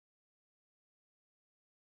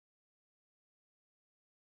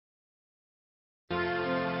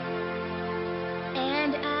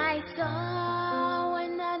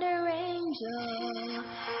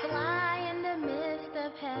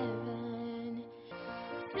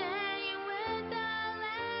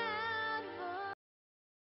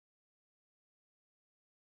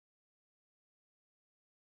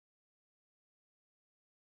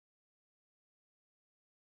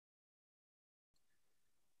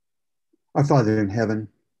Our Father in heaven,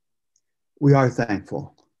 we are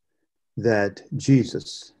thankful that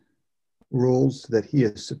Jesus rules, that he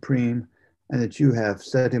is supreme, and that you have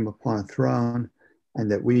set him upon a throne, and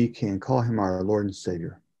that we can call him our Lord and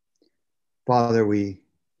Savior. Father, we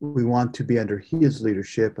want to be under his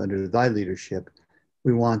leadership, under thy leadership.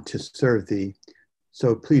 We want to serve thee.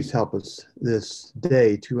 So please help us this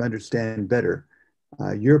day to understand better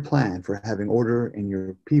your plan for having order in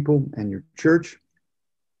your people and your church,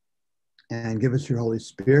 and give us your Holy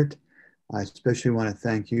Spirit. I especially want to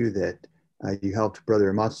thank you that you helped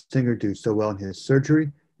Brother Motzinger do so well in his surgery,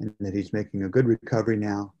 and that he's making a good recovery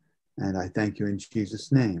now. And I thank you in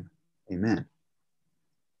Jesus' name. Amen.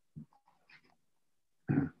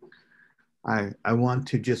 I want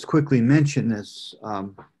to just quickly mention this.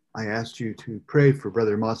 I asked you to pray for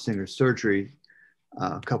Brother Motzinger's surgery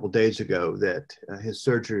a couple days ago, that his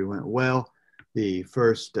surgery went well. The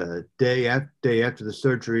first day after the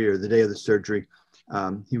surgery, or the day of the surgery,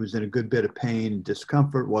 he was in a good bit of pain and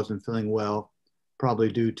discomfort, wasn't feeling well, probably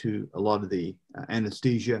due to a lot of the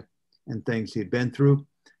anesthesia and things he had been through.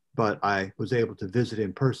 But I was able to visit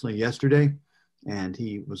him personally yesterday, and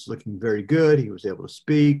he was looking very good. He was able to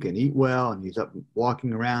speak and eat well, and he's up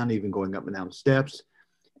walking around, even going up and down the steps.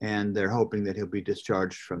 And they're hoping that he'll be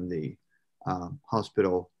discharged from the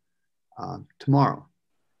hospital tomorrow.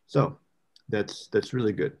 So that's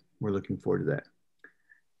really good. We're looking forward to that.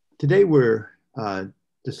 Today we're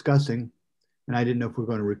discussing, and I didn't know if we're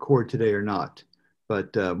going to record today or not,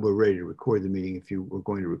 but we're ready to record the meeting if you were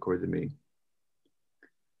going to record the meeting.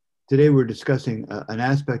 Today we're discussing an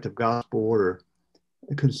aspect of gospel order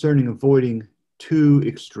concerning avoiding two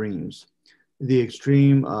extremes. The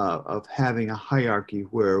extreme of having a hierarchy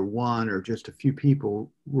where one or just a few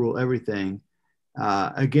people rule everything,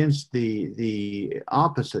 against the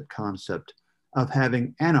opposite concept of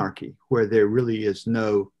having anarchy, where there really is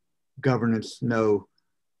no governance, no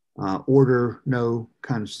order, no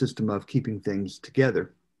kind of system of keeping things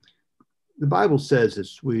together. The Bible says,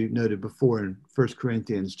 as we noted before in 1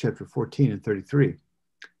 Corinthians chapter 14 and 33,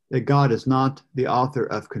 that God is not the author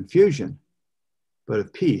of confusion, but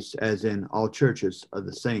of peace, as in all churches of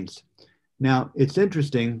the saints. Now, it's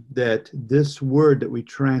interesting that this word that we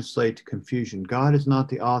translate confusion, God is not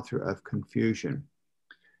the author of confusion.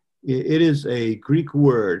 It is a Greek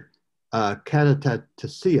word,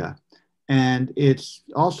 katatasia, and it's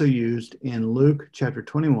also used in Luke chapter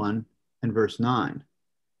 21 and verse 9.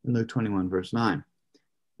 In Luke 21, verse 9,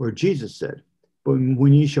 where Jesus said, "But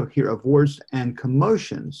when ye shall hear of wars and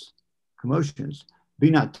commotions, be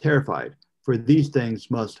not terrified, for these things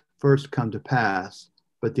must first come to pass,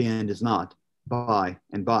 but the end is not by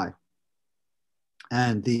and by."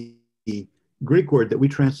 And the Greek word that we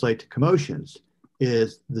translate commotions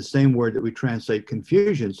is the same word that we translate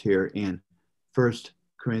confusions here in 1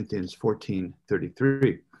 Corinthians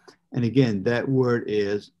 14:33. And again, that word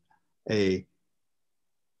is a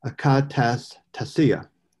katastasia.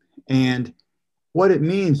 And what it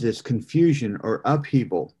means is confusion or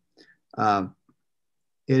upheaval.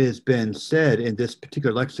 It has been said in this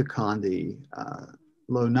particular lexicon, the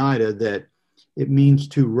Loneida, that it means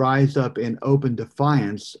to rise up in open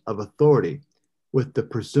defiance of authority with the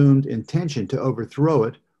presumed intention to overthrow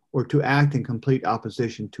it or to act in complete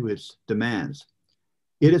opposition to its demands.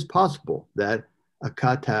 It is possible that a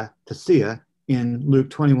katastasia in Luke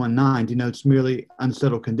 21:9 denotes merely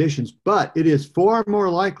unsettled conditions, but it is far more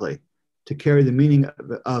likely to carry the meaning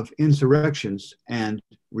of insurrections and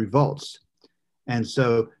revolts. And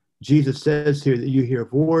so Jesus says here that you hear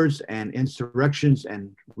of wars and insurrections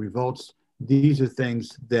and revolts. These are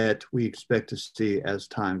things that we expect to see as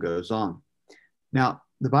time goes on. Now,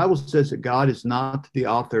 the Bible says that God is not the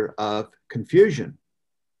author of confusion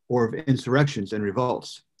or of insurrections and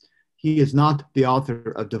revolts. He is not the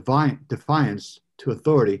author of defiance to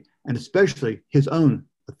authority, and especially his own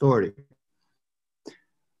authority.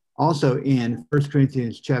 Also in 1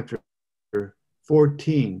 Corinthians chapter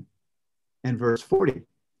 14 and verse 40,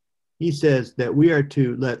 he says that we are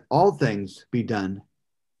to let all things be done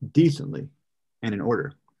decently and in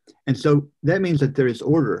order. And so that means that there is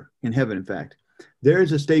order in heaven, in fact. There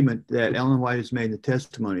is a statement that Ellen White has made in the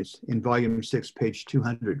Testimonies in volume 6, page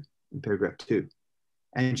 200, in paragraph 2.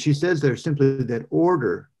 And she says there simply that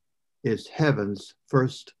order is heaven's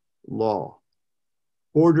first law.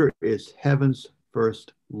 Order is heaven's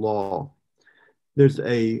first law. There's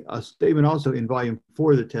a statement also in volume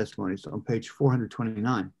 4 of the Testimonies on page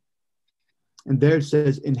 429. And there it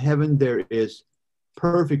says, in heaven there is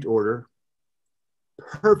perfect order,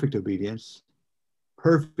 perfect obedience,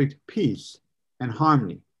 perfect peace and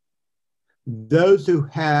harmony. Those who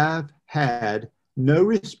have had no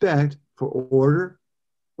respect for order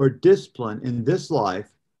or discipline in this life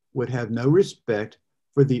would have no respect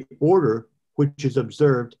for the order which is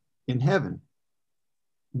observed in heaven.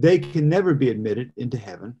 They can never be admitted into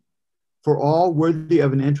heaven, for all worthy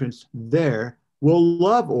of an entrance there will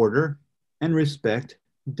love order and respect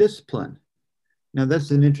discipline. Now, that's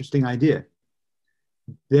an interesting idea.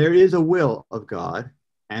 There is a will of God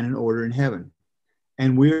and an order in heaven.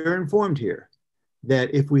 And we are informed here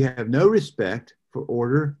that if we have no respect for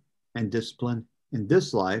order and discipline in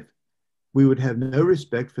this life, we would have no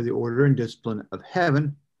respect for the order and discipline of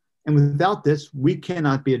heaven. And without this, we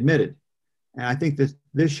cannot be admitted. And I think that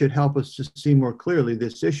this should help us to see more clearly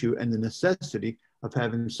this issue and the necessity of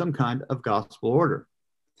having some kind of gospel order.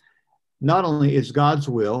 Not only is God's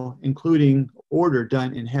will, including order,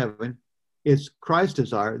 done in heaven, it's Christ's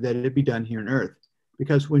desire that it be done here on earth.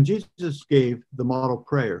 Because when Jesus gave the model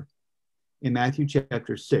prayer in Matthew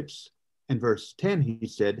chapter 6 and verse 10, he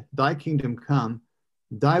said, "Thy kingdom come,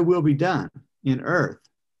 thy will be done in earth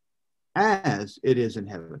as it is in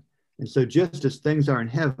heaven." And so just as things are in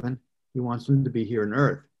heaven, he wants them to be here on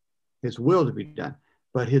earth, his will to be done.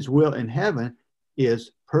 But his will in heaven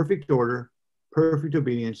is perfect order, perfect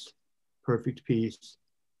obedience, perfect peace,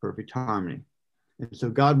 perfect harmony. And so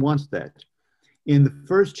God wants that. In the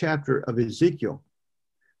first chapter of Ezekiel,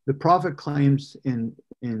 the prophet claims in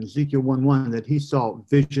Ezekiel 1:1 that he saw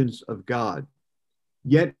visions of God.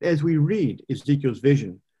 Yet as we read Ezekiel's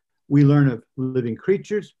vision, we learn of living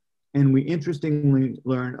creatures, and we interestingly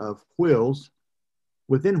learn of wheels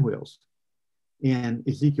within wheels. In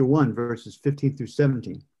Ezekiel 1, verses 15 through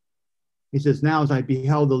 17, he says, "Now as I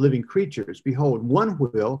beheld the living creatures, behold, one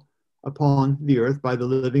wheel upon the earth by the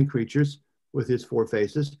living creatures with his four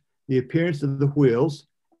faces. The appearance of the wheels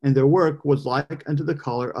and their work was like unto the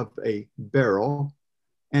color of a beryl,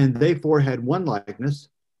 and they four had one likeness,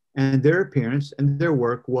 and their appearance and their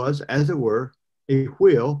work was, as it were, a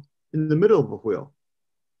wheel in the middle of a wheel.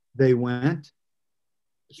 When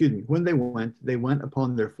they went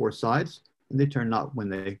upon their four sides, and they turned not when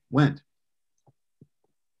they went."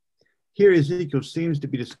 Here Ezekiel seems to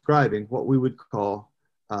be describing what we would call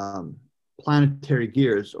planetary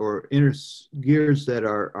gears, or inner gears that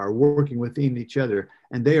are working within each other,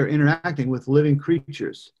 and they are interacting with living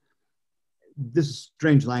creatures. This is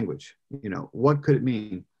strange language. What could it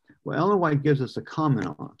mean? Well, Ellen White gives us a comment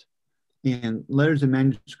on it in Letters and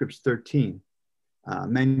Manuscripts 13,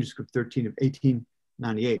 Manuscript 13 of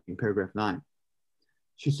 1898 in paragraph 9.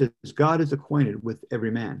 She says, "God is acquainted with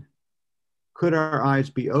every man. Could our eyes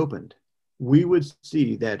be opened, we would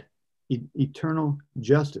see that eternal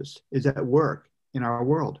justice is at work in our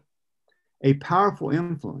world. A powerful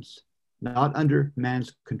influence, not under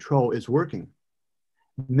man's control, is working.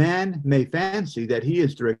 Man may fancy that he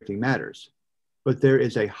is directing matters, but there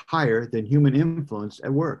is a higher than human influence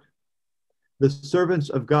at work. The servants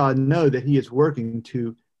of God know that he is working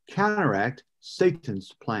to counteract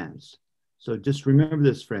Satan's plans." So just remember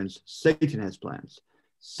this, friends. Satan has plans.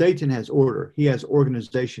 Satan has order. He has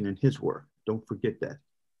organization in his work. Don't forget that.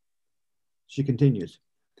 She continues,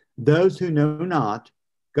 "Those who know not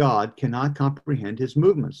God cannot comprehend his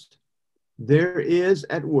movements. There is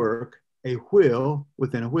at work a wheel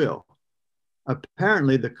within a wheel.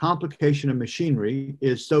 Apparently, the complication of machinery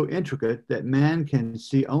is so intricate that man can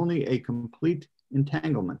see only a complete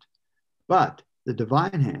entanglement. But the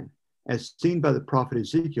divine hand, as seen by the prophet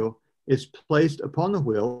Ezekiel, is placed upon the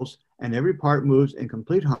wheels, and every part moves in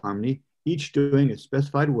complete harmony, each doing a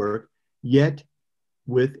specified work, yet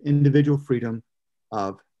with individual freedom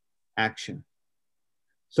of action."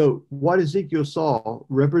 So what Ezekiel saw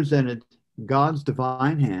represented God's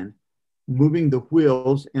divine hand moving the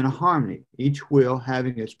wheels in a harmony, each wheel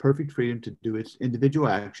having its perfect freedom to do its individual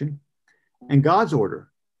action. And God's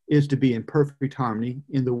order is to be in perfect harmony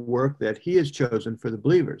in the work that he has chosen for the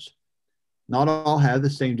believers. Not all have the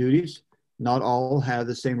same duties, not all have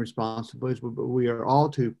the same responsibilities, but we are all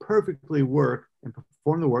to perfectly work and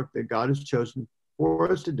perform the work that God has chosen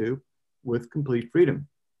for us to do with complete freedom.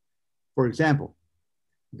 For example,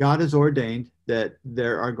 God has ordained that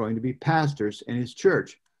there are going to be pastors in his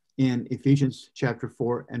church. In Ephesians chapter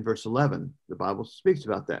 4 and verse 11, the Bible speaks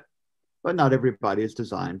about that. But not everybody is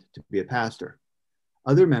designed to be a pastor.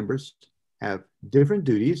 Other members have different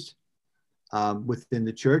duties within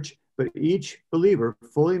the church, but each believer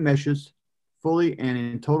fully meshes fully and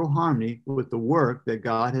in total harmony with the work that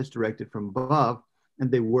God has directed from above,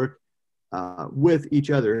 and they work with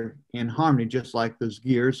each other in harmony, just like those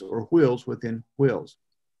gears or wheels within wheels.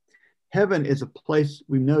 Heaven is a place,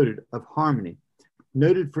 we noted, of harmony.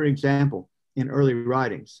 Noted, for example, in early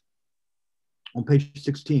writings on page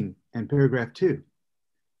 16 and paragraph 2.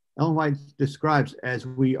 Ellen White describes, "As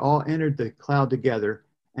we all entered the cloud together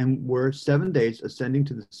and were 7 days ascending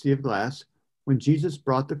to the sea of glass, when Jesus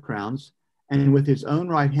brought the crowns, and with his own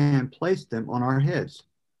right hand placed them on our heads.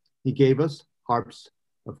 He gave us harps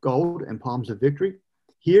of gold and palms of victory.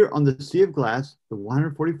 Here on the sea of glass, the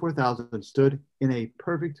 144,000 stood in a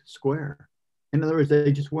perfect square. In other words,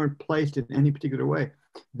 they just weren't placed in any particular way.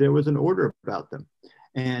 There was an order about them.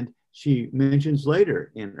 And she mentions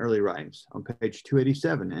later in early writings on page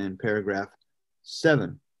 287 and paragraph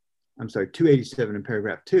 7, 287 in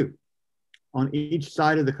paragraph 2. On each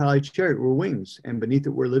side of the cloudy chariot were wings, and beneath it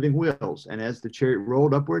were living wheels. And as the chariot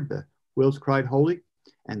rolled upward, the wheels cried, "Holy,"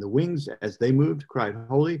 and the wings, as they moved, cried,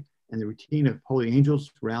 "Holy." And the routine of holy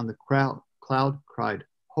angels round the cloud cried,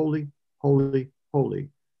 "Holy, holy, holy,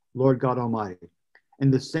 Lord God Almighty."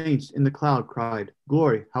 And the saints in the cloud cried,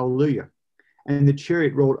 "Glory, hallelujah." And the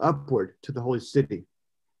chariot rolled upward to the holy city.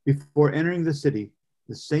 Before entering the city,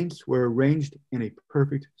 the saints were arranged in a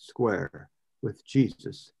perfect square with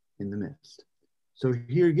Jesus in the midst. So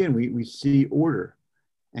here again, we see order.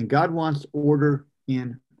 And God wants order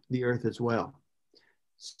in the earth as well.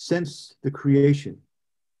 Since the creation,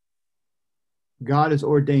 God has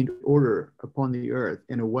ordained order upon the earth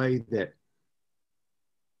in a way that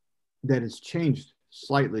has changed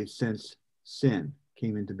slightly since sin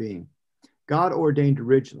came into being. God ordained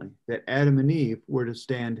originally that Adam and Eve were to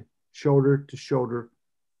stand shoulder to shoulder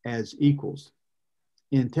as equals.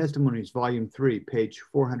 In Testimonies, volume 3, page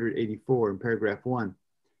 484, in paragraph 1,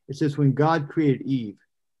 it says, when God created Eve,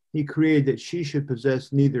 he created that she should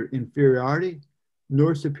possess neither inferiority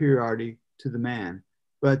nor superiority to the man,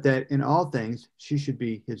 but that in all things she should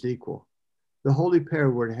be his equal. The holy pair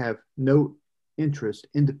were to have no interest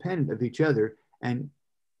independent of each other, and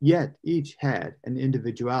yet each had an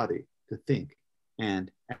individuality to think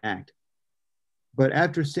and act. But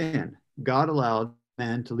after sin, God allowed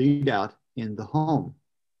man to lead out in the home.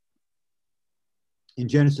 In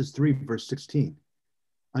Genesis 3, verse 16,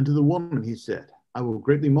 unto the woman he said, I will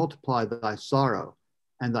greatly multiply thy sorrow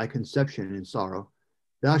and thy conception in sorrow.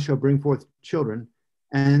 Thou shalt bring forth children,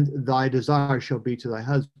 and thy desire shall be to thy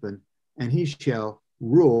husband, and he shall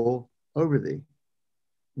rule over thee.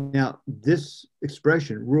 Now, this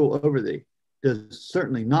expression, rule over thee, does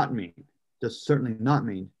certainly not mean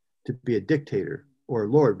to be a dictator or a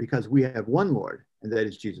Lord, because we have one Lord, and that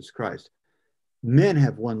is Jesus Christ. Men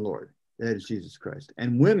have one Lord, that is Jesus Christ.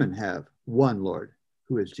 And women have one Lord,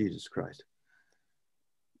 who is Jesus Christ.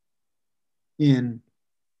 In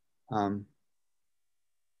 1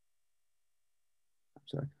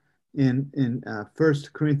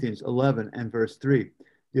 Corinthians 11 and verse 3,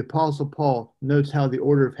 the Apostle Paul notes how the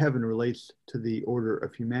order of heaven relates to the order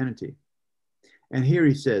of humanity. And here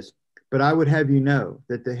he says, but I would have you know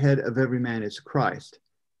that the head of every man is Christ,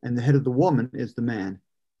 and the head of the woman is the man,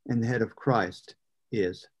 and the head of Christ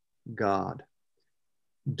is God.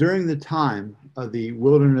 During the time of the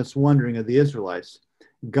wilderness wandering of the Israelites,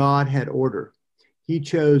 God had order. He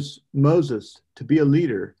chose Moses to be a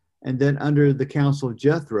leader, and then under the counsel of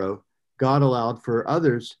Jethro, God allowed for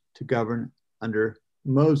others to govern under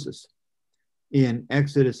Moses. In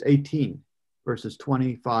Exodus 18, verses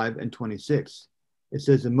 25 and 26, it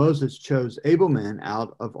says, and Moses chose able men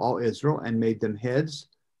out of all Israel and made them heads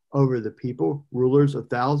over the people, rulers of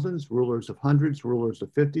thousands, rulers of hundreds, rulers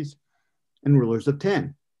of fifties, and rulers of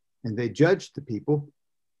 10. And they judged the people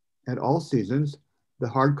at all seasons. The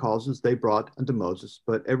hard causes they brought unto Moses,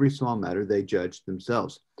 but every small matter they judged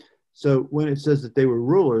themselves. So when it says that they were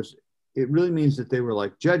rulers, it really means that they were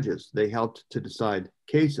like judges. They helped to decide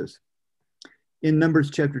cases. In Numbers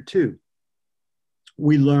chapter 2,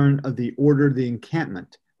 we learn of the order of the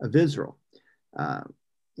encampment of Israel.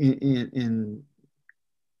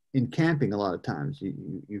 In camping, a lot of times,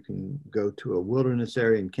 you can go to a wilderness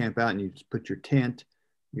area and camp out, and you just put your tent,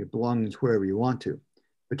 your belongings wherever you want to.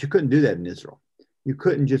 But you couldn't do that in Israel. You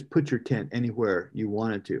couldn't just put your tent anywhere you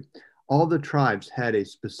wanted to. All the tribes had a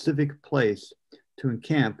specific place to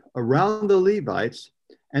encamp around the Levites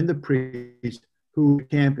and the priests, who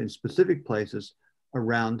camp in specific places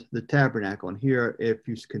around the tabernacle. And here, if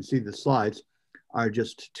you can see the slides, are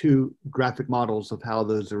just two graphic models of how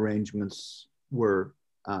those arrangements were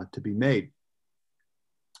to be made.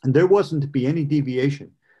 And there wasn't to be any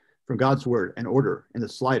deviation from God's word and order in the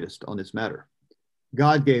slightest on this matter.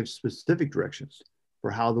 God gave specific directions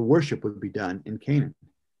for how the worship would be done in Canaan.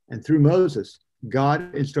 And through Moses,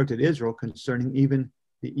 God instructed Israel concerning even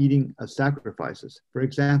the eating of sacrifices. For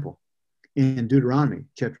example, in Deuteronomy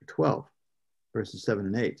chapter 12, verses 7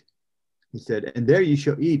 and 8, he said, and there ye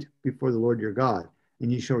shall eat before the Lord your God,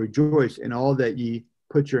 and ye shall rejoice in all that ye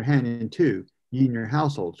put your hand into, ye and your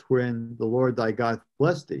households, wherein the Lord thy God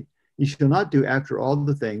blessed thee. Ye shall not do after all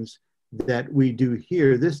the things that we do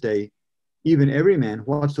here this day, even every man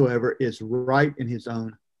whatsoever is right in his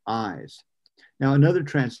own eyes. Now, another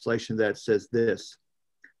translation that says this: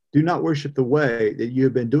 do not worship the way that you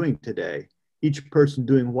have been doing today, each person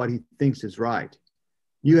doing what he thinks is right.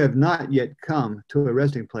 You have not yet come to a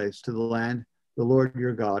resting place, to the land the Lord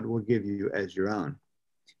your God will give you as your own.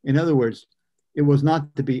 In other words, it was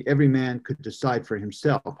not to be every man could decide for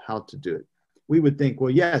himself how to do it. We would think,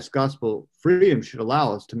 well, yes, gospel freedom should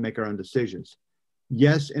allow us to make our own decisions.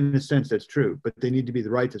 Yes, in a sense, that's true, but they need to be the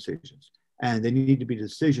right decisions. And they need to be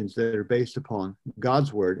decisions that are based upon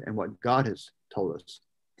God's word and what God has told us.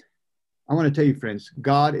 I want to tell you, friends,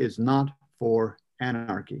 God is not for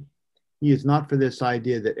anarchy. He is not for this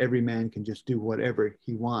idea that every man can just do whatever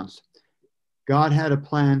he wants. God had a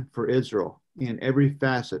plan for Israel in every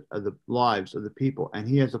facet of the lives of the people, and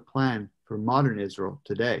he has a plan for modern Israel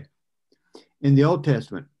today. In the Old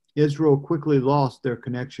Testament, Israel quickly lost their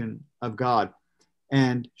connection of God,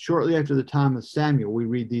 and shortly after the time of Samuel, we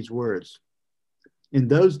read these words: in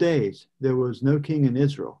those days there was no king in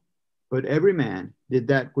Israel, but every man did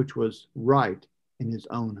that which was right in his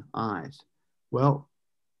own eyes. Well,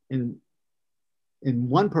 in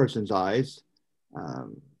one person's eyes,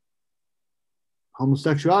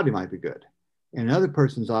 homosexuality might be good. In another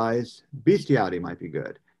person's eyes, bestiality might be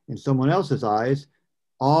good. In someone else's eyes,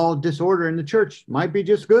 all disorder in the church might be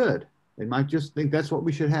just good. They might just think that's what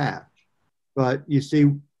we should have. But you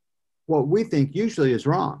see, what we think usually is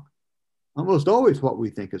wrong. Almost always what we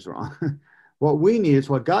think is wrong. What we need is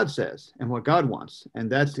what God says and what God wants. And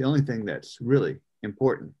that's the only thing that's really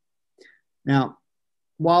important. Now,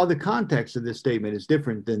 while the context of this statement is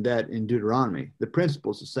different than that in Deuteronomy, the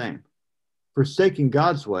principle is the same: forsaking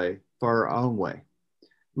God's way for our own way.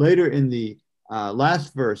 Later in the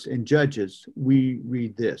last verse in Judges, we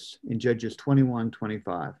read this in Judges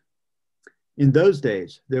 21:25. In those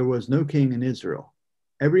days, there was no king in Israel.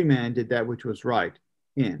 Every man did that which was right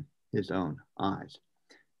in his own eyes.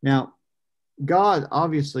 Now, God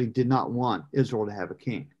obviously did not want Israel to have a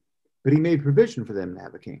king, but he made provision for them to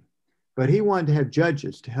have a king. But he wanted to have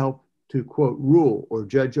judges to help to, quote, rule or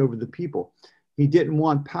judge over the people. He didn't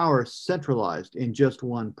want power centralized in just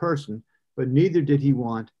one person, but neither did he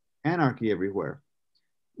want anarchy everywhere.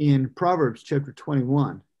 In Proverbs chapter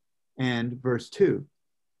 21 and verse 2,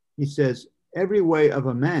 he says, every way of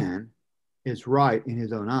a man is right in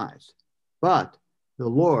his own eyes, but the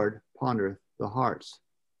Lord pondereth the hearts.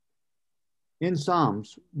 In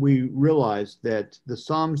Psalms, we realize that the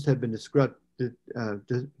Psalms have been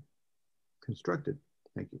constructed.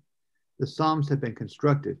 Thank you. The Psalms have been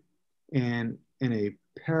constructed in a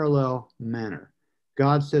parallel manner.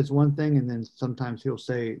 God says one thing, and then sometimes he'll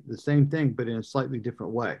say the same thing, but in a slightly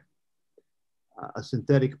different way. A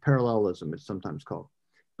synthetic parallelism, it's sometimes called.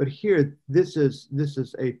 But here, this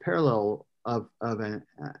is a parallel of an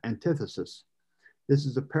antithesis. This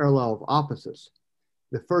is a parallel of opposites.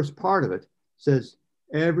 The first part of it says,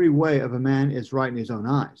 every way of a man is right in his own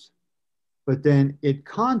eyes. But then it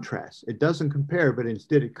contrasts. It doesn't compare, but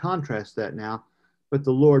instead it contrasts that now. But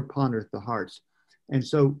the Lord pondereth the hearts. And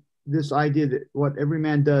so this idea that what every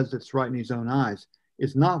man does that's right in his own eyes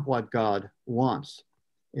is not what God wants.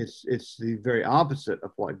 It's the very opposite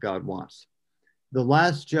of what God wants. The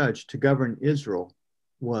last judge to govern Israel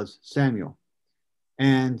was Samuel.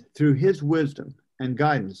 And through his wisdom and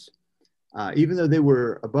guidance, even though they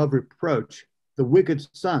were above reproach, the wicked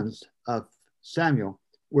sons of Samuel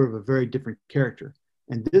were of a very different character.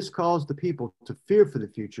 And this caused the people to fear for the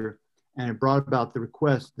future, and it brought about the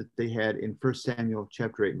request that they had in 1 Samuel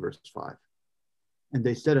chapter 8 and verse 5. And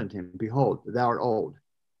they said unto him, behold, thou art old,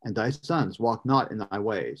 and thy sons walk not in thy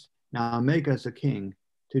ways. Now make us a king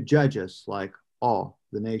to judge us like all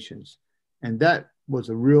the nations. And that was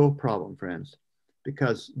a real problem, friends,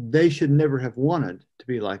 because they should never have wanted to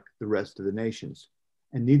be like the rest of the nations.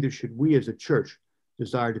 And neither should we as a church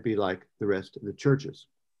desire to be like the rest of the churches.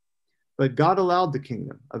 But God allowed the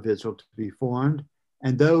kingdom of Israel to be formed,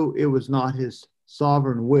 and though it was not his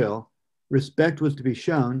sovereign will, respect was to be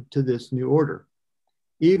shown to this new order.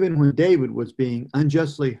 Even when David was being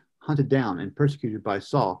unjustly hunted down and persecuted by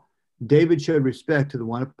Saul, David showed respect to the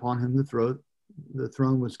one upon whom the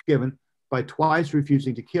throne was given by twice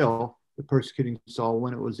refusing to kill the persecuting Saul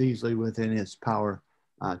when it was easily within his power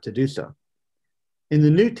to do so. In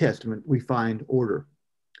the New Testament, we find order.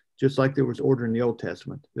 Just like there was order in the Old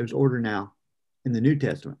Testament, there's order now in the New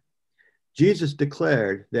Testament. Jesus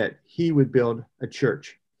declared that he would build a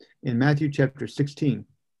church. In Matthew chapter 16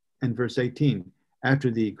 and verse 18,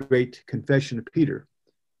 after the great confession of Peter,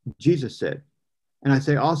 Jesus said, and I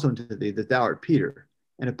say also unto thee that thou art Peter,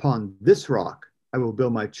 and upon this rock I will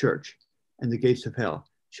build my church, and the gates of hell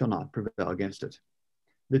shall not prevail against it.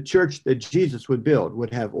 The church that Jesus would build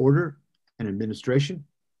would have order and administration.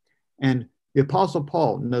 And the Apostle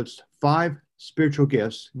Paul notes 5 spiritual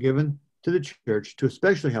gifts given to the church to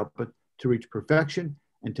especially help it to reach perfection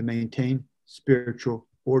and to maintain spiritual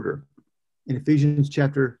order. In Ephesians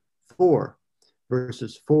chapter 4,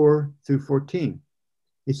 verses 4 through 14,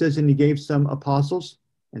 he says, and he gave some apostles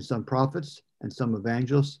and some prophets and some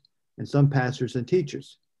evangelists and some pastors and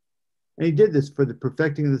teachers. And he did this for the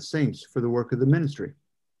perfecting of the saints, for the work of the ministry,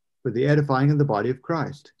 for the edifying of the body of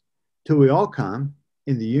Christ, till we all come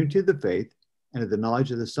in the unity of the faith and of the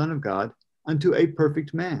knowledge of the Son of God, unto a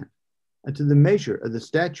perfect man, unto the measure of the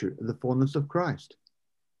stature of the fullness of Christ,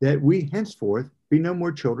 that we henceforth be no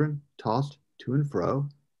more children, tossed to and fro,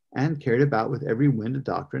 and carried about with every wind of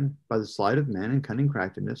doctrine, by the sleight of men and cunning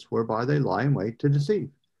craftiness, whereby they lie in wait to deceive.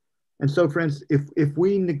 And so, friends, if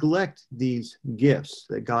we neglect these gifts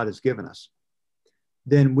that God has given us,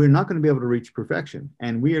 then we're not going to be able to reach perfection.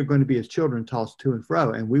 And we are going to be as children tossed to and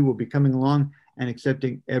fro, and we will be coming along and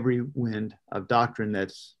accepting every wind of doctrine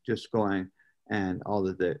that's just going and all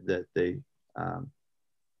that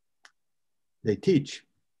they teach.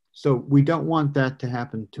 So we don't want that to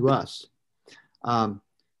happen to us.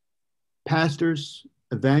 Pastors,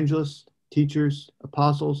 evangelists, teachers,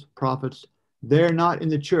 apostles, prophets, they're not in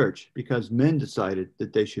the church because men decided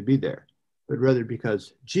that they should be there, but rather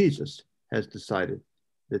because Jesus has decided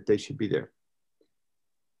that they should be there.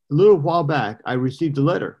 A little while back, I received a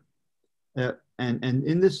letter. And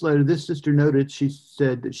in this letter, this sister noted, she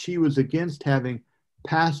said that she was against having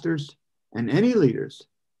pastors and any leaders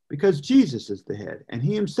because Jesus is the head and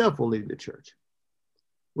he himself will lead the church.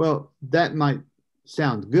 Well, that might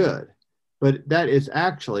sound good, but that is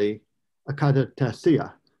actually a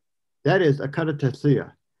katastasia. That is a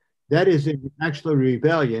katastasia. That is actually a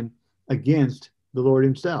rebellion against the Lord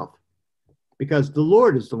himself, because the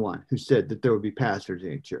Lord is the one who said that there would be pastors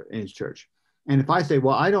in his church. And if I say,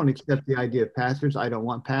 well, I don't accept the idea of pastors, I don't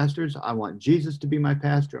want pastors, I want Jesus to be my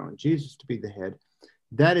pastor, I want Jesus to be the head,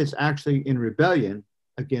 that is actually in rebellion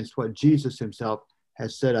against what Jesus himself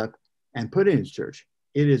has set up and put in his church.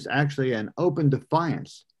 It is actually an open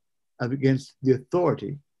defiance against the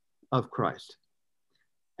authority of Christ.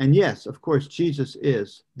 And yes, of course, Jesus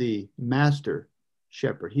is the master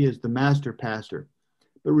shepherd. He is the master pastor.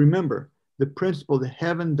 But remember, the principle that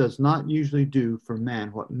heaven does not usually do for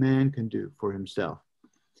man what man can do for himself.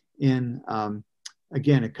 In,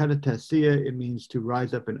 again, a katastasia, it means to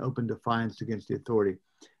rise up in open defiance against the authority.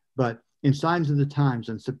 But in Signs of the Times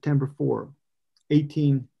on September 4,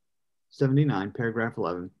 1879, paragraph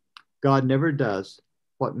 11, God never does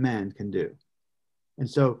what man can do. And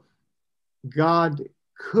so God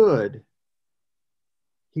could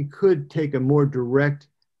take a more direct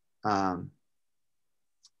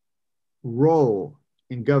role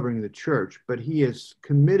in governing the church, but he has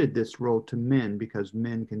committed this role to men because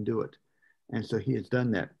men can do it. And so he has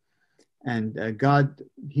done that. And God,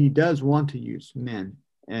 he does want to use men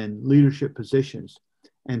and leadership positions,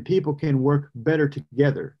 and people can work better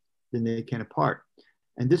together than they can apart.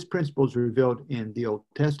 And this principle is revealed in the Old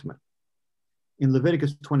Testament. In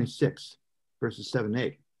Leviticus 26, verses 7 and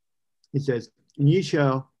 8, he says, and ye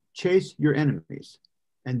shall chase your enemies,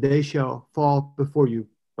 and they shall fall before you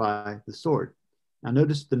by the sword. Now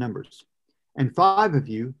notice the numbers. And 5 of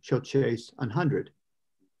you shall chase 100,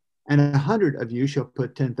 and 100 of you shall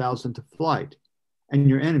put 10,000 to flight, and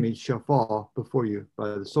your enemies shall fall before you by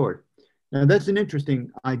the sword. Now that's an interesting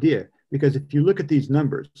idea, because if you look at these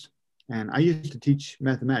numbers, and I used to teach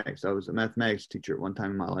mathematics. I was a mathematics teacher at one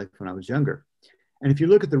time in my life when I was younger. And if you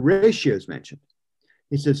look at the ratios mentioned,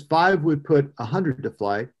 he says 5 would put 100 to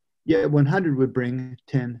flight, yet 100 would bring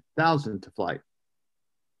 10,000 to flight.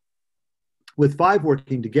 With 5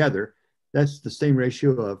 working together, that's the same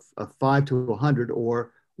ratio of 5 to 100,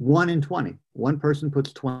 or 1 in 20. One person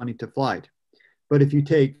puts 20 to flight. But if you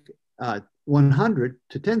take 100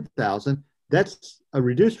 to 10,000, that's a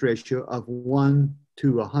reduced ratio of 1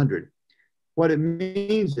 to 100. What it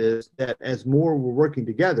means is that as more were working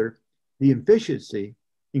together, the efficiency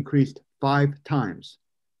increased 5 times.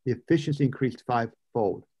 The efficiency increased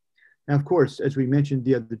 5-fold. Now, of course, as we mentioned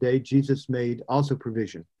the other day, Jesus made also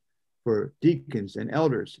provision for deacons and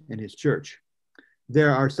elders in his church.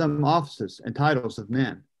 There are some offices and titles of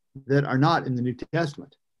men that are not in the New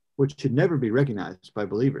Testament, which should never be recognized by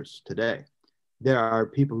believers today. There are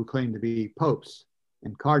people who claim to be popes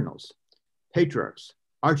and cardinals, patriarchs,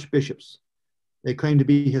 archbishops. They claim to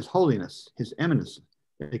be His Holiness, His Eminence.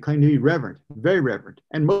 They claim to be reverend, very reverend,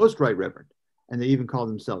 and most right reverend, and they even call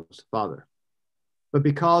themselves Father. But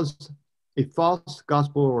because a false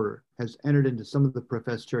gospel order has entered into some of the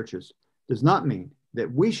professed churches, does not mean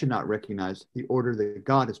that we should not recognize the order that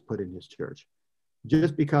God has put in his church.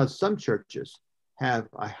 Just because some churches have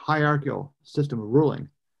a hierarchical system of ruling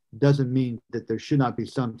doesn't mean that there should not be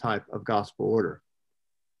some type of gospel order.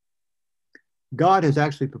 God has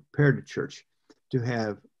actually prepared the church to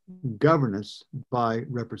have governance by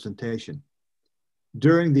representation.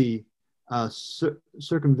 During the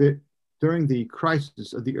during the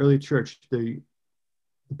crisis of the early church, the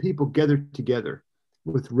people gathered together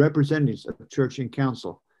with representatives of the church and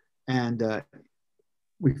council. And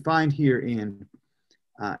we find here in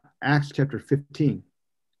Acts chapter 15,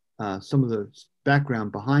 some of the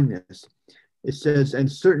background behind this. It says, and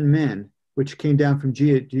certain men which came down from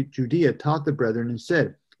Judea taught the brethren and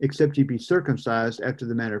said, except ye be circumcised after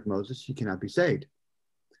the manner of Moses, ye cannot be saved.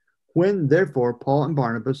 When therefore Paul and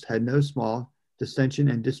Barnabas had no small dissension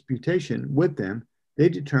and disputation with them, they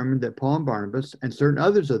determined that Paul and Barnabas and certain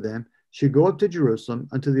others of them should go up to Jerusalem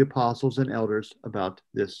unto the apostles and elders about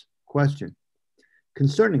this question.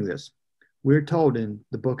 Concerning this, we are told in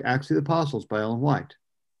the book Acts of the Apostles by Ellen White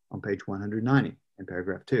on page 190 in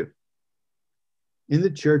paragraph 2. In the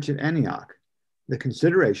church at Antioch, the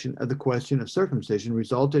consideration of the question of circumcision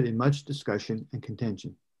resulted in much discussion and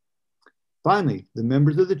contention. Finally, the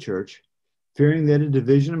members of the church, fearing that a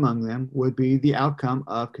division among them would be the outcome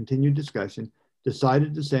of continued discussion,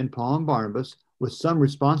 decided to send Paul and Barnabas with some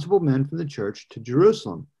responsible men from the church to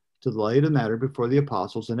Jerusalem to lay the matter before the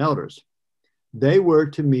apostles and elders. They were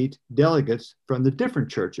to meet delegates from the different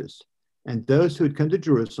churches and those who had come to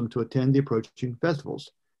Jerusalem to attend the approaching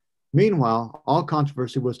festivals. Meanwhile, all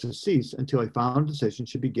controversy was to cease until a final decision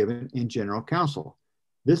should be given in general council.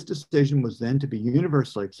 This decision was then to be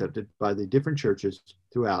universally accepted by the different churches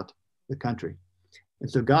throughout the country. And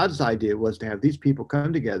so God's idea was to have these people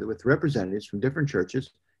come together with representatives from different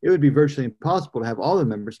churches. It would be virtually impossible to have all the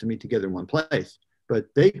members to meet together in one place, but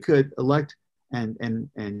they could elect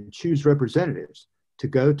and choose representatives to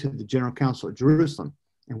go to the general council at Jerusalem,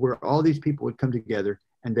 and where all these people would come together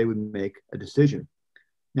and they would make a decision.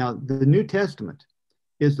 Now, the New Testament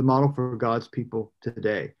is the model for God's people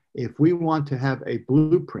today. If we want to have a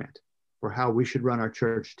blueprint for how we should run our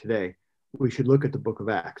church today, we should look at the book of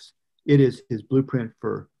Acts. It is his blueprint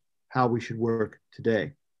for how we should work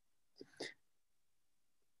today.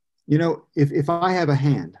 You know, if I have a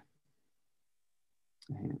hand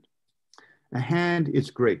is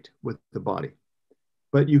great with the body,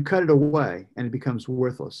 but you cut it away and it becomes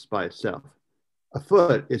worthless by itself. A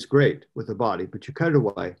foot is great with the body, but you cut it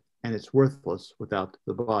away and it's worthless without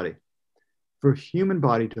the body. For a human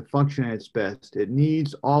body to function at its best, it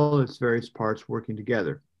needs all its various parts working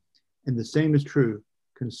together. And the same is true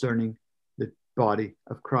concerning the body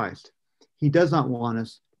of Christ. He does not want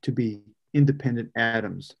us to be independent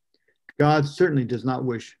atoms. God certainly does not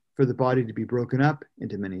wish for the body to be broken up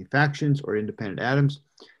into many factions or independent atoms.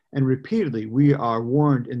 And repeatedly, we are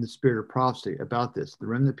warned in the spirit of prophecy about this. The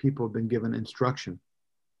remnant people have been given instruction.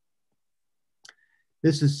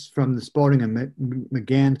 This is from the Spalding and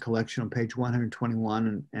McGann collection on page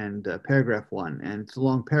 121 and paragraph 1. And it's a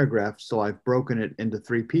long paragraph, so I've broken it into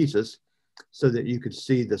 3 pieces so that you could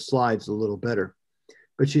see the slides a little better.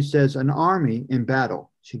 But she says, an army in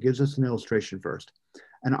battle, she gives us an illustration first.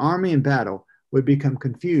 An army in battle would become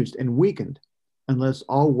confused and weakened unless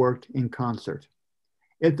all worked in concert.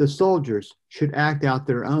 If the soldiers should act out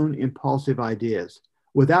their own impulsive ideas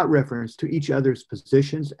without reference to each other's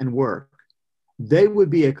positions and work, they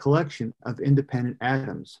would be a collection of independent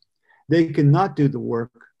atoms. They cannot do the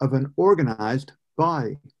work of an organized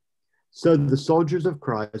body. So the soldiers of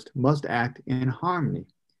Christ must act in harmony.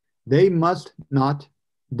 They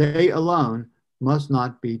alone must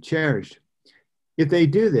not be cherished. If they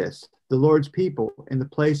do this, the Lord's people, in the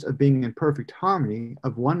place of being in perfect harmony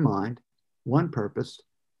of one mind, one purpose,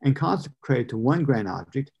 and consecrated to one grand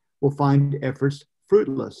object, will find efforts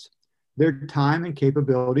fruitless, their time and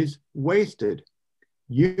capabilities wasted.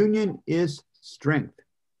 Union is strength.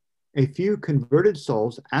 A few converted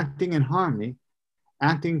souls acting in harmony,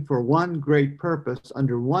 acting for one great purpose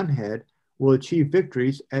under one head, will achieve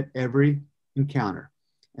victories at every encounter.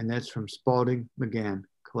 And that's from Spalding McGann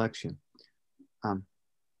collection.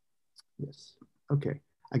 Yes, okay.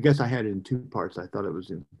 I guess I had it in 2 parts. I thought it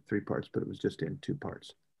was in 3 parts, but it was just in 2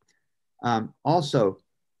 parts. Also,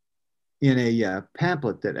 in a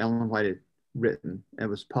pamphlet that Ellen White had written, it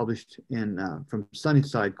was published in from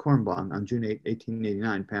Sunnyside Cornbond on June 8,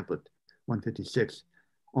 1889, pamphlet 156,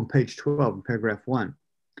 on page 12, in paragraph 1.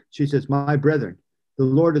 She says, my brethren, the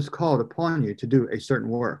Lord has called upon you to do a certain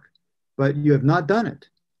work, but you have not done it.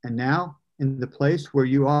 And now, in the place where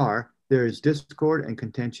you are, there is discord and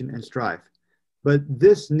contention and strife. But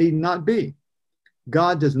this need not be.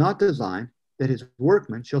 God does not design that his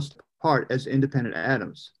workmen shall stand apart as independent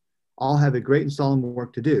atoms. All have a great and solemn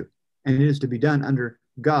work to do, and it is to be done under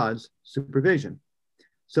God's supervision.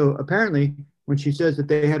 So apparently, when she says that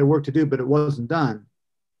they had a work to do, but it wasn't done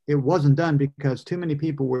because too many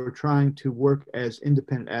people were trying to work as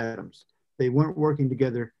independent atoms. They weren't working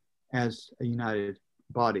together as a united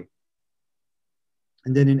body.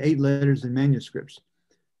 And then in 8 letters and manuscripts,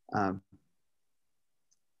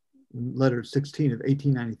 letter 16 of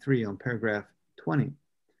 1893 on paragraph 20.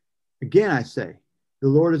 Again, I say, the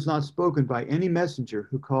Lord has not spoken by any messenger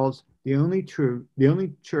who calls the only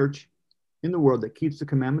church in the world that keeps the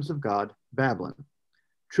commandments of God, Babylon.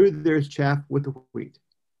 True, there is chaff with the wheat,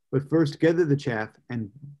 but first gather the chaff and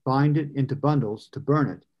bind it into bundles to burn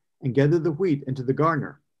it, and gather the wheat into the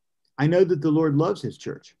garner. I know that the Lord loves his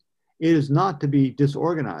church. It is not to be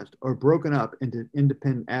disorganized or broken up into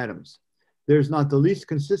independent atoms. There is not the least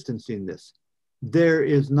consistency in this. There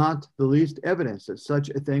is not the least evidence that such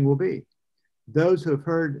a thing will be. Those who have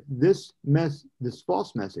heard this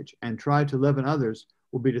false message and try to leaven others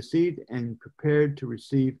will be deceived and prepared to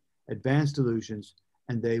receive advanced delusions,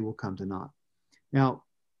 and they will come to naught. Now,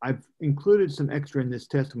 I've included some extra in this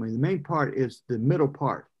testimony. The main part is the middle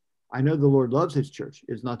part. I know the Lord loves his church.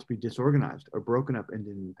 It is not to be disorganized or broken up into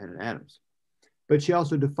independent atoms. But she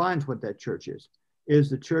also defines what that church is. It is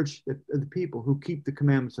the church of the people who keep the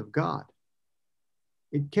commandments of God.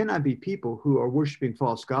 It cannot be people who are worshiping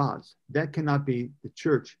false gods. That cannot be the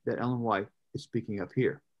church that Ellen White is speaking of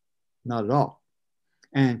here. Not at all.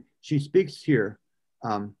 And she speaks here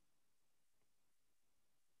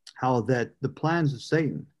how that the plans of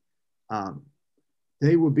Satan,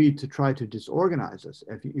 they will be to try to disorganize us,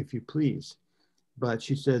 if you please. But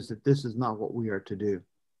she says that this is not what we are to do.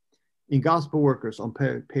 In Gospel Workers on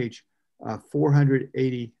page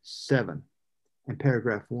 487 and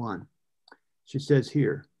paragraph 1, she says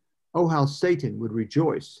here, oh, how Satan would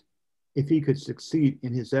rejoice if he could succeed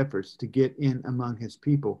in his efforts to get in among his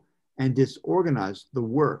people and disorganize the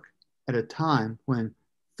work at a time when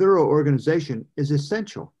thorough organization is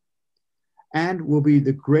essential, and will be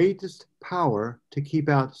the greatest power to keep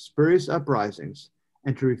out spurious uprisings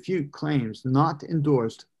and to refute claims not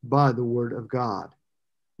endorsed by the word of God.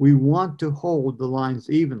 We want to hold the lines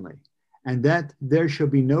evenly, and that there shall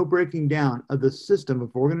be no breaking down of the system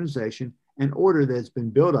of organization and order that has been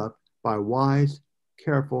built up by wise,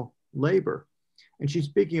 careful labor. And she's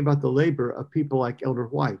speaking about the labor of people like Elder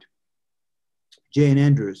White, J.N.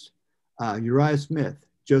 Andrews, Uriah Smith,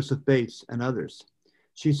 Joseph Bates, and others.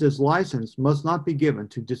 She says license must not be given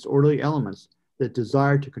to disorderly elements that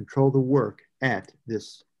desire to control the work at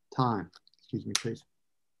this time. Excuse me, please.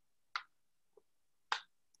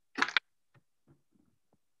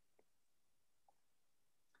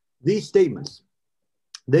 These statements,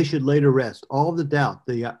 they should lay to rest all the doubt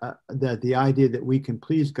that the idea that we can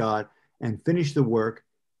please God and finish the work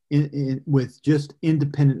with just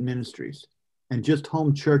independent ministries and just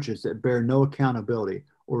home churches that bear no accountability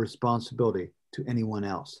or responsibility to anyone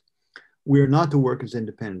else. We are not to work as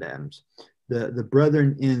independent atoms. The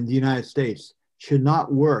brethren in the United States should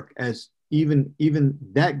not work as even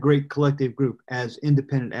that great collective group as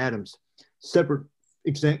independent atoms, separate,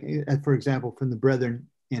 for example, from the brethren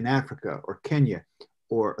in Africa or Kenya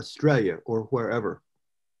or Australia or wherever.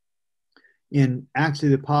 In Acts of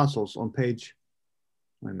the Apostles on page,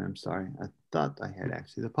 wait a minute, I'm sorry. I thought I had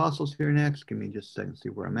Acts of the Apostles here next. Give me just a second to see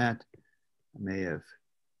where I'm at. I may have,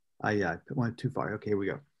 yeah, I went too far. Okay, here we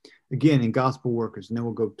go. Again, in Gospel Workers, and then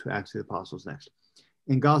we'll go to Acts of the Apostles next.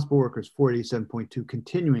 In Gospel Workers 487.2,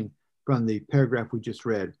 continuing from the paragraph we just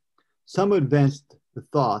read, some advanced the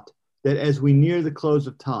thought that as we near the close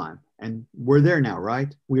of time, and we're there now,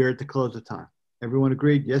 right? We are at the close of time. Everyone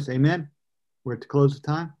agreed? Yes, amen? We're at the close of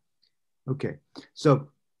time? Okay, so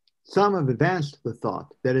some have advanced the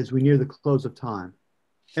thought that as we near the close of time,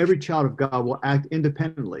 every child of God will act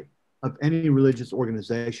independently of any religious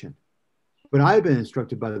organization. But I've been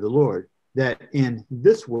instructed by the Lord that in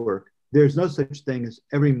this work, there's no such thing as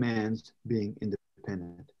every man's being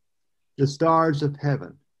independent. The stars of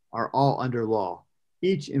heaven are all under law,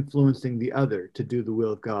 each influencing the other to do the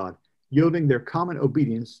will of God, yielding their common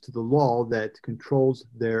obedience to the law that controls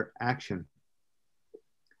their action.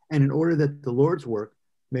 And in order that the Lord's work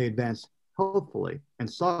may advance healthfully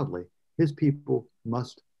and solidly, his people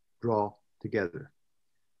must draw together.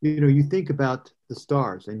 You know, you think about the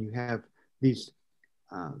stars and you have these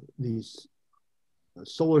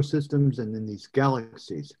solar systems and then these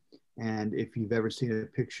galaxies. And if you've ever seen a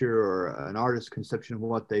picture or an artist's conception of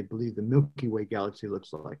what they believe the Milky Way galaxy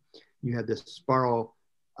looks like, you have this spiral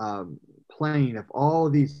plane of all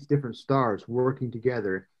of these different stars working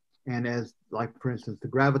together And as, like, for instance, the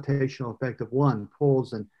gravitational effect of one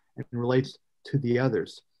pulls and relates to the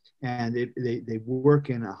others. And they work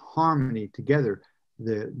in a harmony together,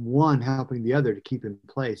 the one helping the other to keep in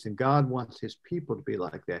place. And God wants his people to be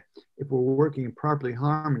like that. If we're working in properly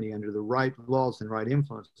harmony under the right laws and right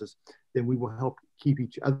influences, then we will help keep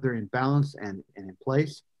each other in balance and in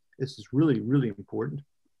place. This is really, really important.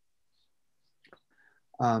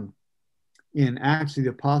 In Acts of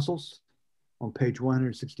the Apostles, on page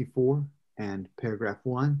 164 and paragraph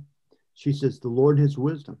 1, she says, the Lord, his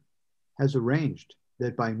wisdom, has arranged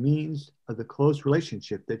that by means of the close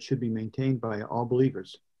relationship that should be maintained by all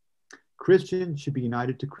believers, Christian should be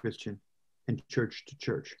united to Christian and church to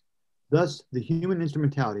church. Thus, the human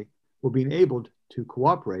instrumentality will be enabled to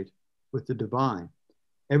cooperate with the divine.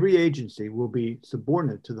 Every agency will be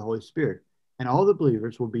subordinate to the Holy Spirit, and all the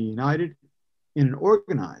believers will be united in an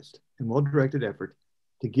organized and well-directed effort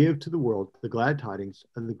to give to the world the glad tidings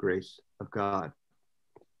of the grace of God.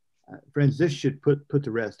 Friends, this should put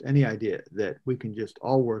to rest any idea that we can just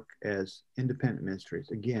all work as independent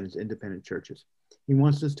ministries, again, as independent churches. He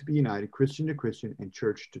wants us to be united, Christian to Christian and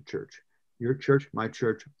church to church. Your church, my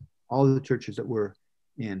church, all of the churches that we're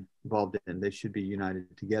involved in, they should be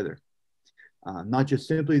united together. Not just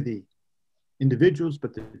simply the individuals,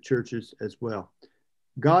 but the churches as well.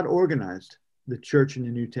 God organized the church in the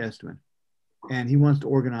New Testament, and he wants to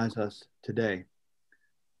organize us today.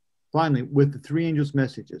 Finally, with the three angels'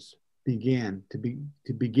 messages began to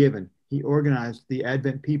be given, he organized the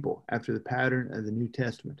Advent people after the pattern of the New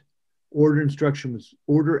Testament. Order and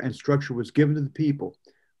structure was given to the people,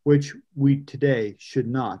 which we today should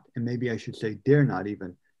not, and maybe I should say dare not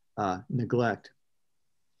even, neglect.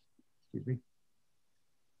 Excuse me.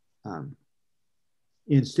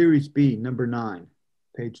 In Series B, number 9,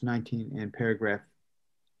 page 19 and paragraph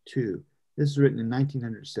 2, this is written in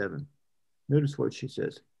 1907. Notice what she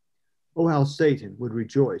says. Oh, how Satan would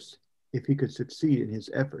rejoice if he could succeed in his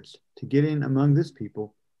efforts to get in among this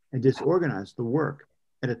people and disorganize the work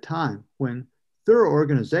at a time when thorough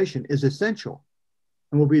organization is essential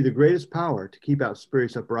and will be the greatest power to keep out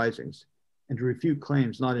spurious uprisings and to refute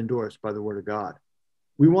claims not endorsed by the word of God.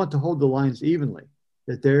 We want to hold the lines evenly,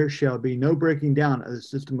 that there shall be no breaking down of the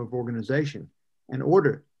system of organization and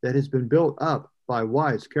order that has been built up by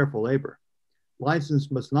wise, careful labor.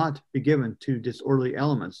 License must not be given to disorderly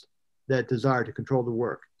elements that desire to control the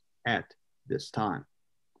work at this time.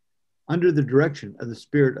 Under the direction of the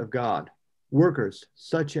Spirit of God, workers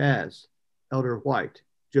such as Elder White,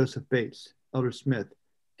 Joseph Bates, Elder Smith,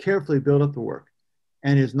 carefully build up the work,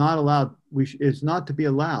 and is not to be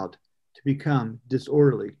allowed to become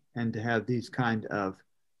disorderly and to have these kind of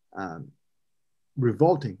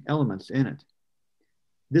revolting elements in it.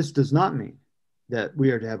 This does not mean that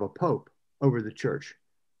we are to have a pope over the church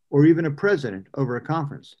or even a president over a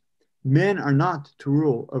conference. Men are not to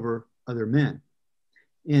rule over other men.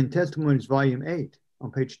 In Testimonies, volume 8,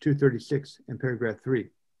 on page 236 and paragraph 3,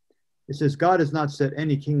 it says, God has not set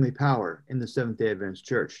any kingly power in the Seventh-day Adventist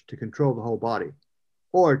Church to control the whole body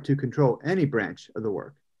or to control any branch of the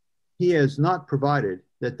work. He has not provided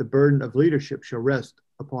that the burden of leadership shall rest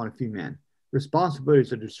upon a few men.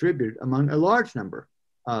 Responsibilities are distributed among a large number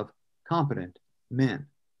of competent men.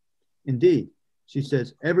 Indeed, she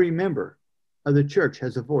says, every member of the church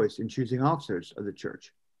has a voice in choosing officers of the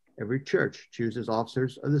church. Every church chooses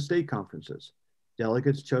officers of the state conferences.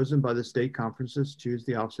 Delegates chosen by the state conferences choose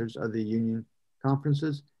the officers of the union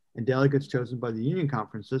conferences, and delegates chosen by the union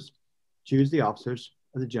conferences choose the officers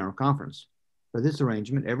of the general conference. By this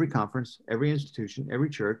arrangement, every conference, every institution, every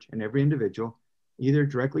church, and every individual, either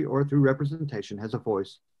directly or through representation, has a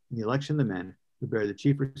voice in the election of the men who bear the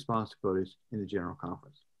chief responsibilities in the general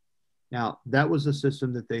conference. Now, that was the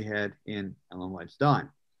system that they had in Ellen White's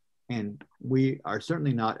time. And we are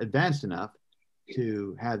certainly not advanced enough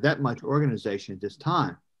to have that much organization at this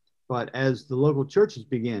time. But as the local churches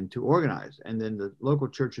begin to organize, and then the local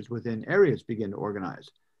churches within areas begin to organize,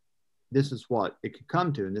 this is what it could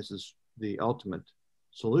come to. And this is the ultimate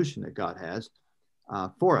solution that God has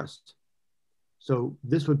for us. So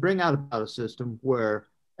this would bring out about a system where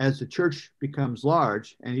as the church becomes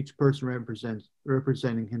large and each person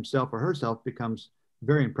representing himself or herself becomes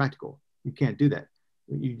very impractical. You can't do that.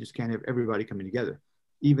 You just can't have everybody coming together.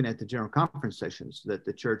 Even at the general conference sessions that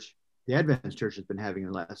the Adventist church has been having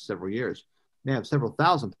in the last several years, they have several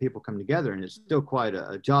thousand people come together, and it's still quite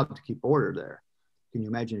a job to keep order there. Can you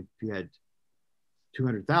imagine if you had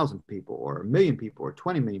 200,000 people or 1 million people or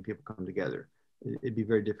 20 million people come together? It'd be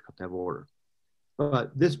very difficult to have order.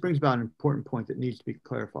 But this brings about an important point that needs to be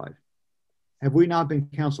clarified. Have we not been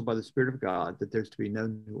counseled by the Spirit of God that there's to be no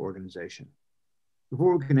new organization?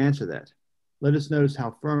 Before we can answer that, let us notice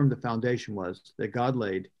how firm the foundation was that God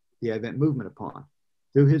laid the Advent movement upon.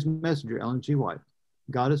 Through his messenger, Ellen G. White,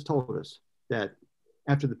 God has told us that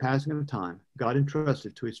after the passing of time, God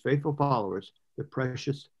entrusted to his faithful followers the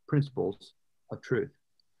precious principles of truth.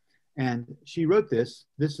 And she wrote this.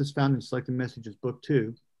 This is found in Selected Messages, Book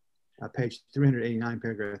 2, page 389,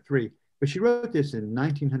 paragraph 3. But she wrote this in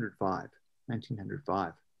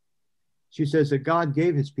 1905. She says that God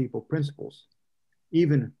gave his people principles,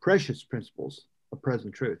 even precious principles of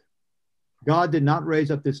present truth. God did not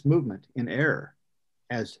raise up this movement in error,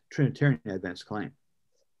 as Trinitarian Adventists claim.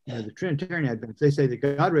 You know, the Trinitarian Adventists, they say that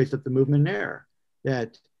God raised up the movement in error,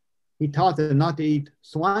 that he taught them not to eat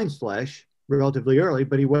swine's flesh relatively early,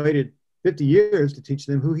 but he waited 50 years to teach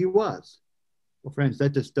them who he was. Well, friends,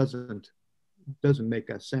 that just doesn't make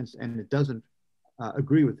sense, and it doesn't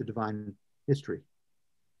agree with the divine history.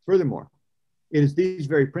 Furthermore, it is these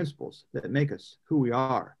very principles that make us who we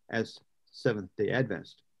are as Seventh-day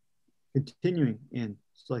Adventists. Continuing in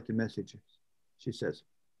Selected Messages, she says,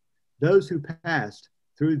 those who passed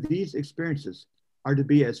through these experiences are to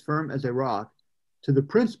be as firm as a rock to the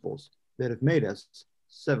principles that have made us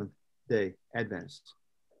Seventh-day Adventists.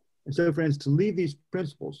 And so, friends, to leave these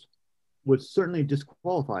principles would certainly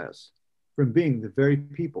disqualify us from being the very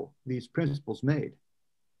people these principles made.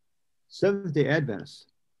 Seventh-day Adventists,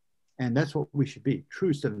 and that's what we should be,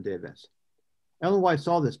 true Seventh-day Adventists. Ellen White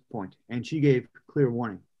saw this point, and she gave clear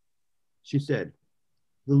warning. She said,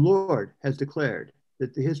 the Lord has declared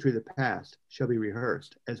that the history of the past shall be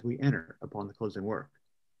rehearsed as we enter upon the closing work.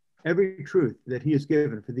 Every truth that he has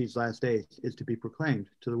given for these last days is to be proclaimed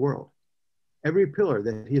to the world. Every pillar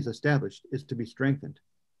that he has established is to be strengthened.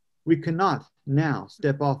 We cannot now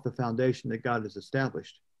step off the foundation that God has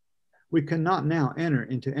established. We cannot now enter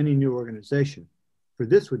into any new organization, for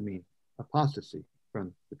this would mean apostasy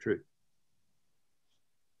from the truth.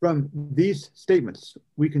 From these statements,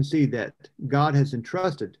 we can see that God has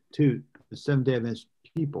entrusted to the Seventh-day Adventist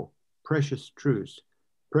people precious truths,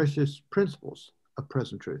 precious principles of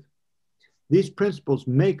present truth. These principles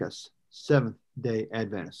make us Seventh-day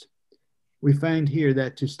Adventists. We find here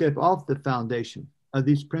that to step off the foundation of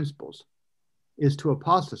these principles is to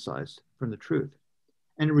apostatize from the truth.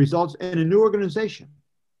 And it results in a new organization,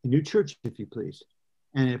 a new church, if you please,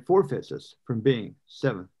 and it forfeits us from being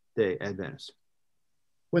Seventh-day Adventists.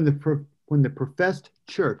 When the professed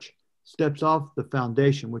church steps off the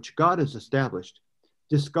foundation which God has established,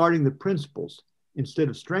 discarding the principles instead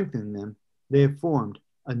of strengthening them, they have formed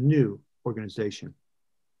a new organization.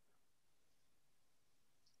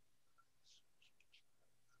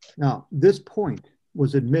 Now, this point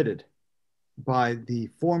was admitted by the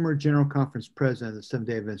former General Conference president of the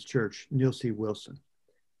Seventh-day Adventist Church, Neil C. Wilson.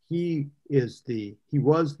 He was the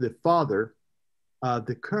father of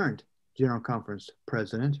the current General Conference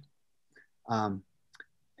president.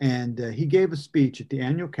 He gave a speech at the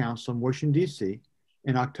annual council in Washington, D.C.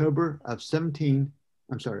 in October of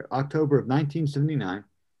 1979,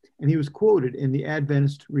 and he was quoted in the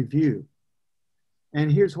Adventist Review.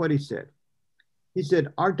 And here's what he said. He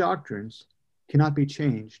said, our doctrines cannot be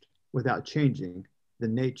changed without changing the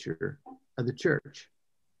nature of the church.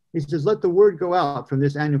 He says, let the word go out from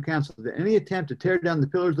this annual council that any attempt to tear down the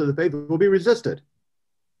pillars of the faith will be resisted.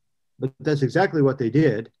 But that's exactly what they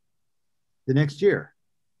did the next year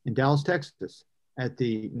in Dallas, Texas, at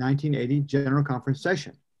the 1980 General Conference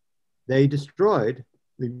session. They destroyed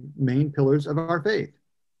the main pillars of our faith.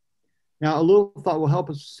 Now, a little thought will help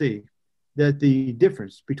us see that the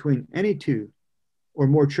difference between any two or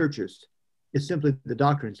more churches is simply the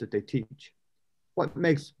doctrines that they teach. What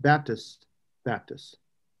makes Baptists Baptists?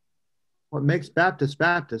 What makes Baptists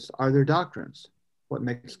Baptists are their doctrines. What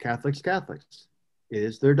makes Catholics Catholics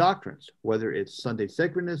is their doctrines, whether it's Sunday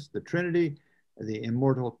sacredness, the Trinity, the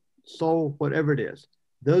immortal soul, whatever it is.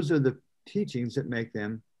 Those are the teachings that make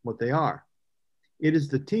them what they are. It is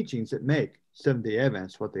the teachings that make Seventh-day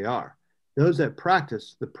Adventists what they are. Those that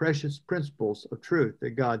practice the precious principles of truth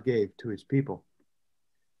that God gave to his people.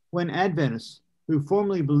 When Adventists who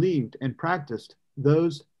formerly believed and practiced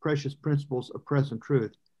those precious principles of present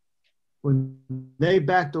truth, when they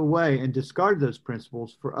backed away and discarded those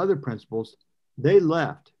principles for other principles, they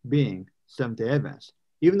left being Seventh-day Adventists,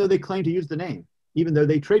 even though they claimed to use the name, even though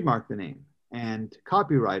they trademarked the name and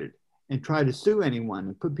copyrighted and tried to sue anyone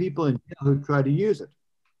and put people in jail who tried to use it.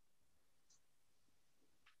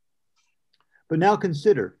 But now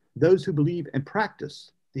consider those who believe and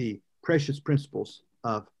practice the precious principles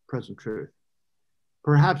of present truth.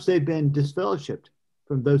 Perhaps they've been disfellowshipped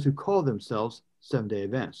from those who call themselves Seventh-day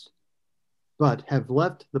Adventists, but have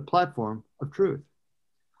left the platform of truth.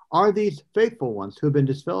 Are these faithful ones who have been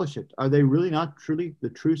disfellowshipped, are they really not truly the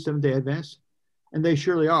true Seventh-day Adventists? And they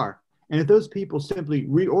surely are. And if those people simply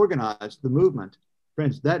reorganize the movement,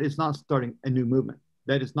 friends, that is not starting a new movement.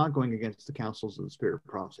 That is not going against the counsels of the Spirit of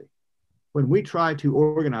prophecy. When we try to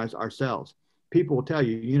organize ourselves, people will tell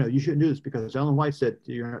you, you shouldn't do this because Ellen White said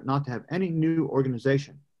you're not to have any new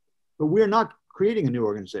organization. But we're not creating a new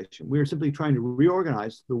organization. We are simply trying to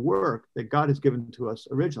reorganize the work that God has given to us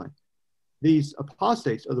originally. These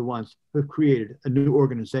apostates are the ones who have created a new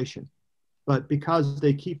organization. But because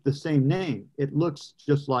they keep the same name, it looks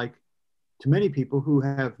just like, to many people who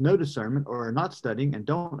have no discernment or are not studying and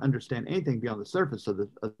don't understand anything beyond the surface of the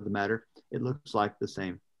matter, it looks like the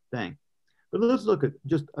same thing. But let's look at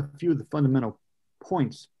just a few of the fundamental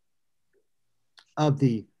points of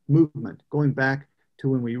the movement, going back to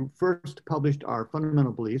when we first published our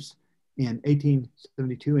fundamental beliefs in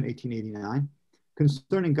 1872 and 1889.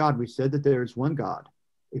 Concerning God, we said that there is one God,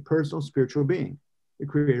 a personal spiritual being, the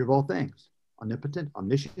creator of all things, omnipotent,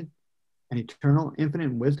 omniscient, and eternal, infinite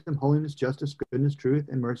in wisdom, holiness, justice, goodness, truth,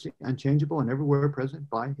 and mercy, unchangeable and everywhere present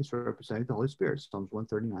by his representative, the Holy Spirit, Psalms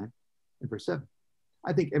 139 and verse 7.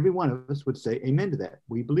 I think every one of us would say amen to that.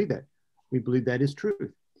 We believe that. We believe that is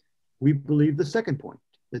truth. We believe the second point,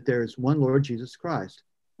 that there is one Lord Jesus Christ,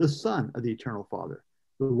 the Son of the eternal Father,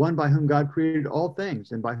 the one by whom God created all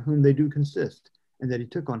things and by whom they do consist, and that he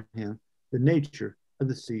took on him the nature of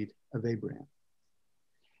the seed of Abraham.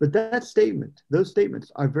 But that statement, those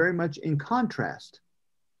statements are very much in contrast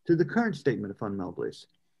to the current statement of fundamental beliefs.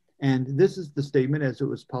 And this is the statement as it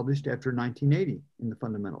was published after 1980 in the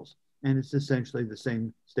fundamentals. And it's essentially the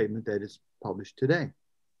same statement that is published today.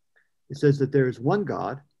 It says that there is one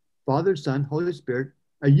God, Father, Son, Holy Spirit,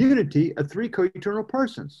 a unity of three co-eternal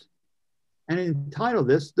persons. And entitle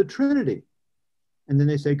this the Trinity. And then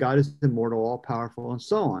they say God is immortal, all-powerful, and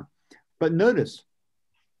so on. But notice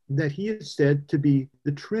that he is said to be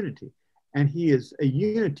the Trinity, and he is a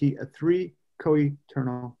unity of three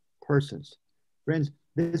co-eternal persons. Friends,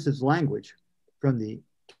 this is language from the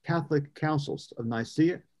Catholic councils of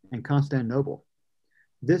Nicaea and Constantinople.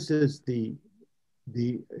 This is the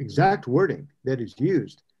exact wording that is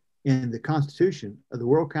used in the Constitution of the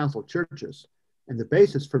World Council of Churches and the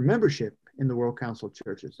basis for membership in the World Council of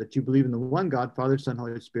Churches, that you believe in the one God, Father, Son,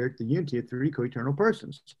 Holy Spirit, the unity of three co-eternal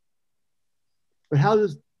persons. But how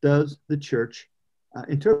does the church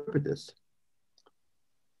interpret this?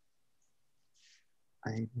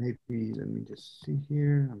 Let me just see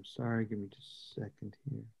here. I'm sorry, give me just a second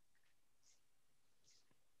here.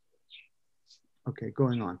 Okay,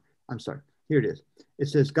 going on. I'm sorry. Here it is. It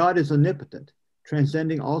says, God is omnipotent,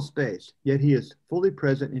 transcending all space, yet he is fully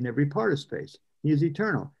present in every part of space. He is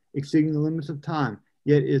eternal, exceeding the limits of time,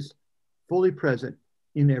 yet is fully present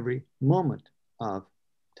in every moment of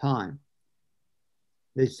time.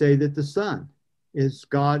 They say that the Son is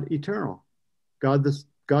God eternal. God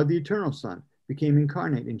the eternal Son became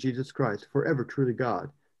incarnate in Jesus Christ, forever truly God.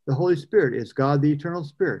 The Holy Spirit is God the eternal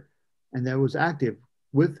Spirit, and that was active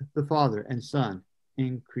with the Father and Son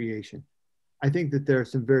in creation. I think that there are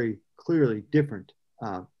some very clearly different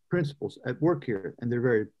principles at work here, and they're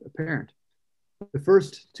very apparent. The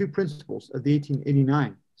first two principles of the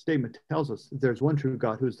 1889 statement tells us that there's one true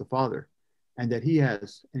God who is the Father, and that he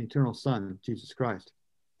has an eternal Son, Jesus Christ.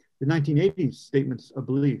 The 1980s statements of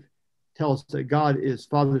belief tell us that God is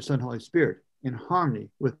Father, Son, Holy Spirit in harmony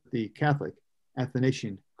with the Catholic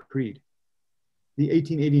Athanasian Creed. The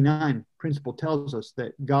 1889 principle tells us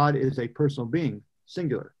that God is a personal being,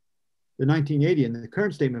 singular. The 1980 and the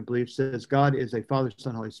current statement of belief says God is a Father,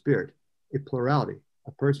 Son, Holy Spirit, a plurality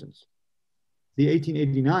of persons. The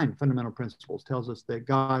 1889 fundamental principles tells us that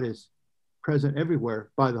God is present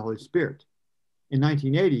everywhere by the Holy Spirit. In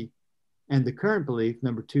 1980, and the current belief,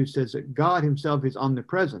 number 2, says that God himself is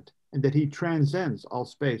omnipresent and that he transcends all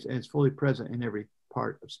space and is fully present in every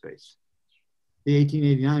part of space. The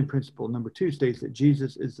 1889 principle, number 2, states that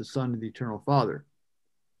Jesus is the Son of the eternal Father.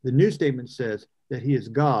 The new statement says that he is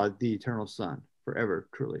God, the eternal Son, forever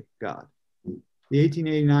truly God. The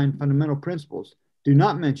 1889 fundamental principles do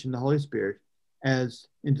not mention the Holy Spirit as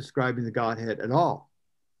in describing the Godhead at all.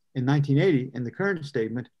 In 1980, in the current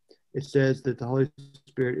statement, it says that the Holy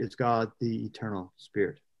Spirit is God, the eternal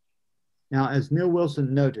Spirit. Now, as Neil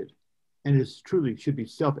Wilson noted, and it is truly should be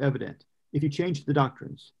self-evident, if you change the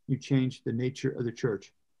doctrines, you change the nature of the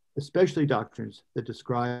church, especially doctrines that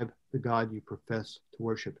describe the God you profess to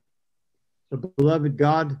worship. The beloved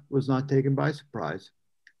God was not taken by surprise.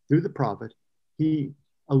 Through the prophet, he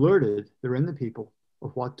alerted the remnant people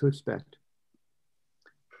of what to expect.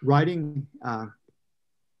 Writing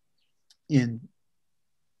in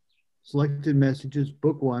Selected Messages,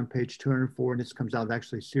 Book 1, page 204, and this comes out of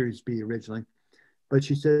actually Series B originally. But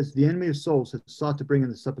she says, the enemy of souls has sought to bring in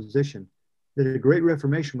the supposition that a great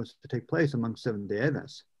reformation was to take place among Seventh-day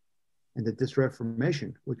Adventists, and that this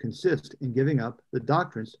reformation would consist in giving up the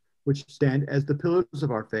doctrines which stand as the pillars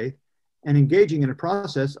of our faith and engaging in a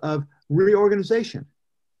process of reorganization.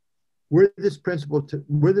 Were this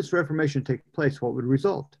reformation take place, what would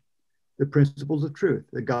result? The principles of truth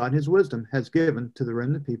that God in his wisdom has given to the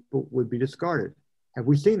remnant people would be discarded. Have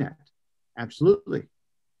we seen that? Absolutely.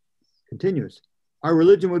 Continues. Our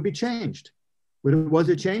religion would be changed. Was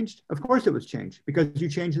it changed? Of course it was changed, because you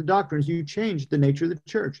changed the doctrines, you changed the nature of the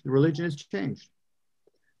church. The religion has changed.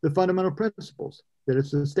 The fundamental principles that have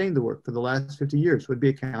sustained the work for the last 50 years would be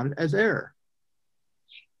accounted as error.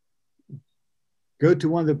 Go to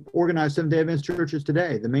one of the organized Seventh-day Adventist churches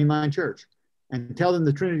today, the mainline church, and tell them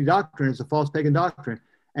the Trinity doctrine is a false pagan doctrine,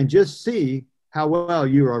 and just see how well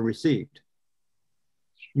you are received.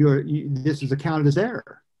 This is accounted as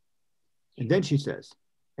error. And then she says,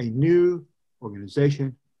 a new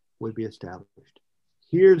organization would be established.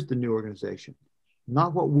 Here's the new organization,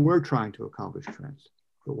 not what we're trying to accomplish, friends,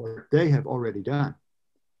 but what they have already done.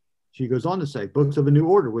 She goes on to say, books of a new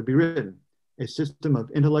order would be written. A system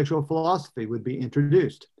of intellectual philosophy would be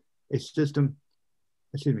introduced. A system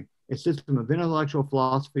of intellectual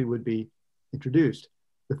philosophy would be introduced.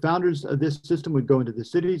 The founders of this system would go into the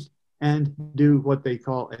cities and do what they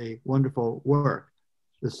call a wonderful work.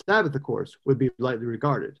 The Sabbath, of course, would be lightly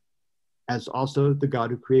regarded, as also the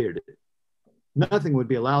God who created it. Nothing would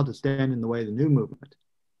be allowed to stand in the way of the new movement.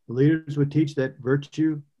 The leaders would teach that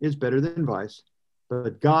virtue is better than vice,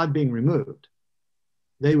 but God being removed,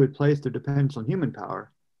 they would place their dependence on human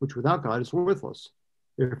power, which without God is worthless.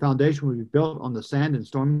 Their foundation would be built on the sand, and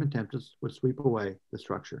storm and tempest would sweep away the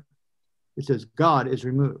structure. It says God is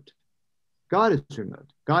removed. God is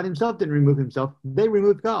removed. God himself didn't remove himself. They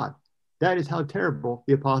removed God. That is how terrible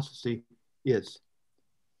the apostasy is.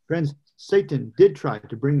 Friends, Satan did try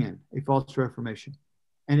to bring in a false reformation,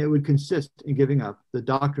 and it would consist in giving up the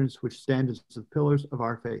doctrines which stand as the pillars of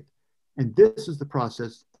our faith. And this is the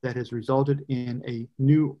process that has resulted in a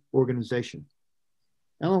new organization.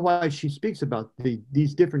 Ellen White, she speaks about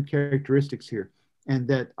these different characteristics here, and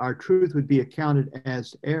that our truth would be accounted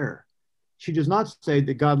as error. She does not say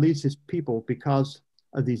that God leads his people because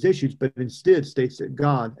of these issues, but instead states that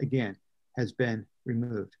God, again, has been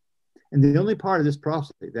removed. And the only part of this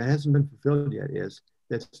prophecy that hasn't been fulfilled yet is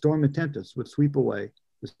that storm and tempest would sweep away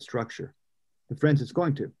the structure. And friends, it's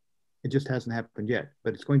going to. It just hasn't happened yet,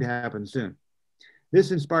 but it's going to happen soon.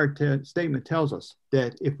 This inspired statement tells us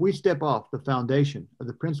that if we step off the foundation of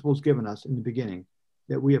the principles given us in the beginning,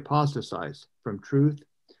 that we apostatize from truth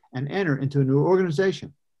and enter into a new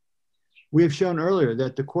organization. We have shown earlier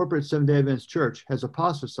that the corporate Seventh-day Adventist Church has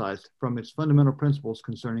apostatized from its fundamental principles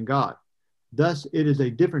concerning God. Thus, it is a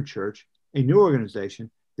different church, a new organization,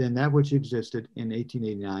 than that which existed in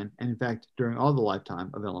 1889, and in fact, during all the lifetime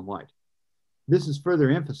of Ellen White. This is further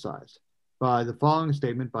emphasized by the following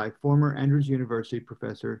statement by former Andrews University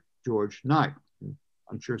professor George Knight.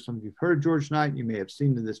 I'm sure some of you have heard George Knight. You may have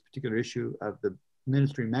seen this particular issue of the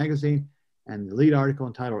Ministry magazine and the lead article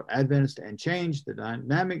entitled Adventist and Change, the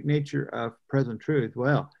Dynamic Nature of Present Truth.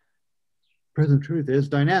 Well, present truth is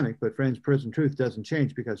dynamic, but friends, present truth doesn't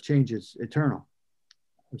change because change is eternal.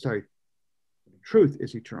 I'm sorry, truth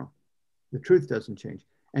is eternal. The truth doesn't change.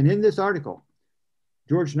 And in this article,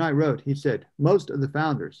 George Knight wrote, he said, most of the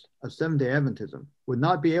founders of Seventh-day Adventism would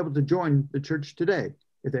not be able to join the church today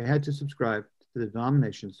if they had to subscribe to the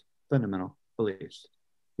denomination's fundamental beliefs.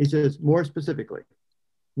 He says, more specifically,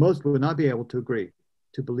 most would not be able to agree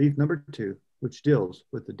to belief number 2, which deals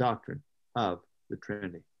with the doctrine of the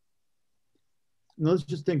Trinity. Now let's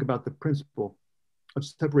just think about the principle of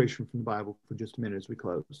separation from the Bible for just a minute as we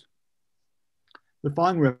close. The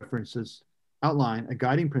following references outline a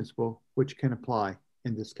guiding principle which can apply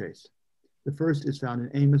in this case. The first is found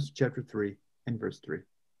in Amos chapter 3 and verse 3.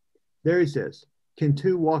 There he says, can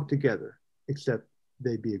two walk together except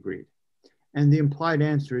they be agreed? And the implied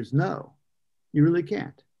answer is no, you really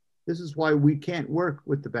can't. This is why we can't work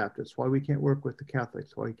with the Baptists, why we can't work with the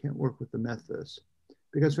Catholics, why we can't work with the Methodists.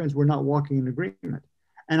 Because friends, we're not walking in agreement.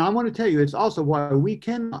 And I want to tell you, it's also why we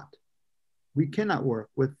cannot work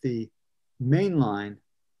with the mainline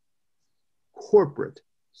corporate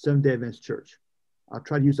Seventh-day Adventist church. I'll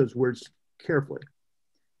try to use those words carefully,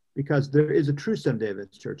 because there is a true Seventh-day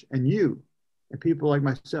Adventist church, and you and people like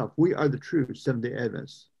myself, we are the true Seventh-day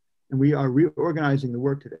Adventists, and we are reorganizing the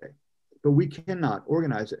work today. But we cannot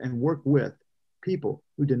organize it and work with people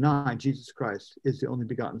who deny Jesus Christ is the only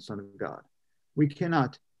begotten Son of God. We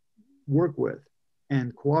cannot work with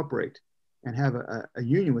and cooperate and have a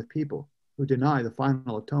union with people who deny the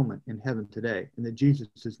final atonement in heaven today, and that Jesus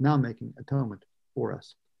is now making atonement for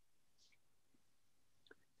us.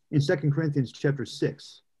 In 2 Corinthians chapter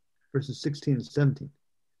 6, verses 16 and 17,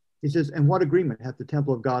 he says, "And what agreement hath the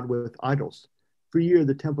temple of God with idols? For ye are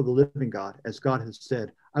the temple of the living God, as God has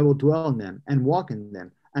said, I will dwell in them and walk in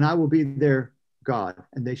them, and I will be their God,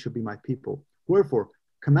 and they shall be my people. Wherefore,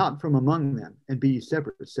 come out from among them, and be ye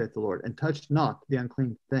separate, saith the Lord, and touch not the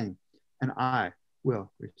unclean thing, and I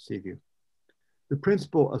will receive you." The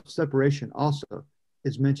principle of separation also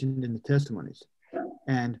is mentioned in the testimonies.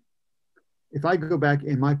 And if I go back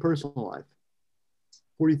in my personal life,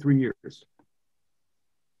 43 years,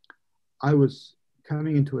 I was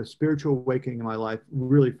coming into a spiritual awakening in my life,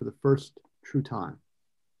 really for the first true time.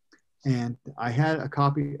 And I had a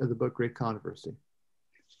copy of the book, Great Controversy.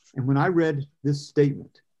 And when I read this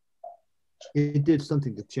statement, it did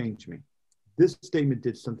something to change me. This statement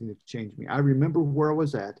did something to change me. I remember where I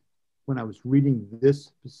was at when I was reading this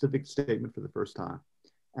specific statement for the first time.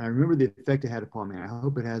 And I remember the effect it had upon me. I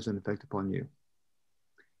hope it has an effect upon you.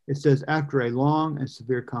 It says, after a long and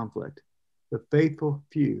severe conflict, the faithful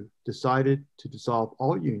few decided to dissolve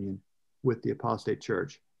all union with the apostate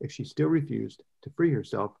church if she still refused to free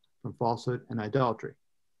herself from falsehood and idolatry.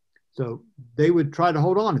 So they would try to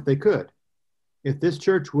hold on if they could, if this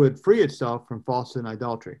church would free itself from falsehood and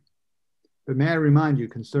idolatry. But may I remind you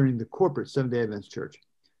concerning the corporate Seventh-day Adventist church,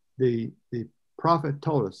 the prophet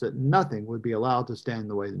told us that nothing would be allowed to stand in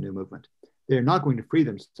the way of the new movement. They are not going to free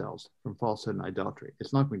themselves from falsehood and idolatry.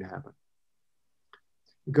 It's not going to happen.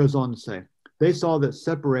 It goes on to say, they saw that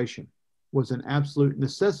separation was an absolute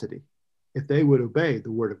necessity if they would obey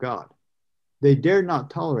the word of God. They dared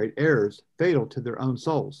not tolerate errors fatal to their own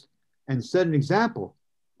souls and set an example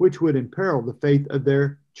which would imperil the faith of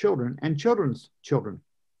their children and children's children.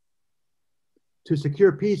 To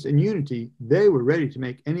secure peace and unity, they were ready to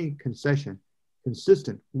make any concession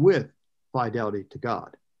consistent with fidelity to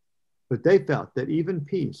God. But they felt that even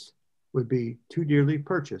peace would be too dearly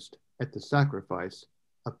purchased at the sacrifice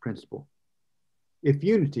of principle. If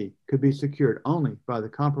unity could be secured only by the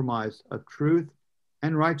compromise of truth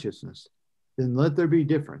and righteousness, then let there be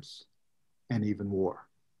difference and even war.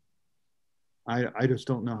 I just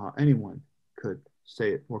don't know how anyone could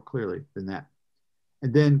say it more clearly than that.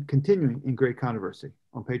 And then continuing in Great Controversy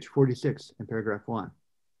on page 46 in paragraph 1.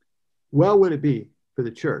 Well would it be for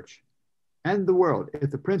the church and the world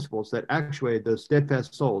if the principles that actuated those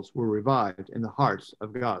steadfast souls were revived in the hearts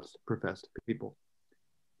of God's professed people.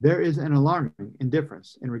 There is an alarming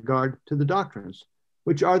indifference in regard to the doctrines,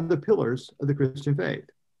 which are the pillars of the Christian faith.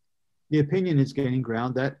 The opinion is gaining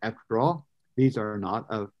ground that, after all, these are not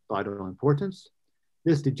of vital importance.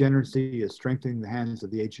 This degeneracy is strengthening the hands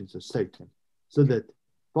of the agents of Satan, so that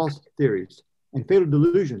false theories and fatal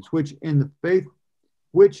delusions, which the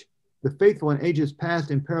faithful in ages past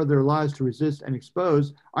imperiled their lives to resist and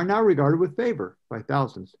expose, are now regarded with favor by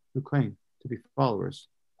thousands who claim to be followers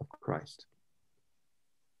of Christ.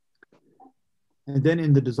 And then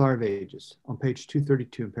in the Desire of Ages, on page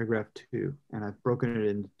 232 in paragraph 2, and I've broken it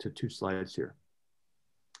into 2 slides here.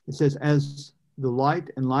 It says, as the light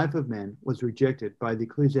and life of men was rejected by the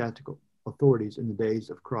ecclesiastical authorities in the days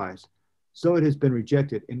of Christ, so it has been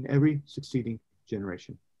rejected in every succeeding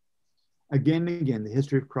generation. Again and again, the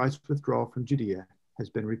history of Christ's withdrawal from Judea has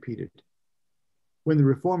been repeated. When the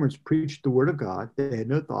reformers preached the word of God, they had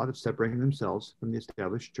no thought of separating themselves from the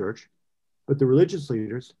established church, but the religious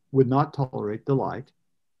leaders would not tolerate the light,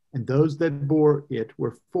 and those that bore it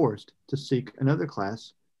were forced to seek another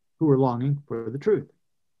class who were longing for the truth.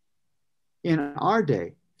 In our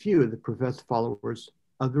day, few of the professed followers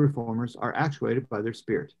of the reformers are actuated by their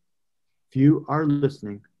spirit. Few are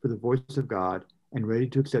listening for the voice of God and ready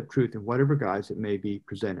to accept truth in whatever guise it may be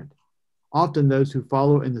presented. Often those who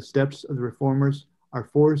follow in the steps of the reformers are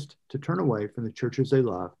forced to turn away from the churches they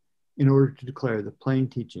love in order to declare the plain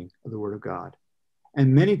teaching of the word of God.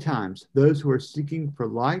 And many times those who are seeking for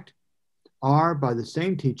light are, by the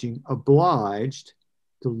same teaching, obliged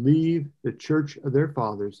to leave the church of their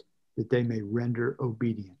fathers that they may render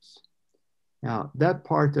obedience. Now, that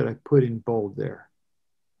part that I put in bold there,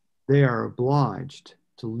 they are obliged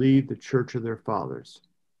to leave the church of their fathers.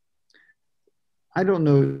 I don't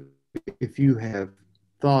know if you have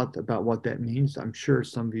thought about what that means. I'm sure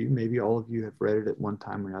some of you, maybe all of you, have read it at one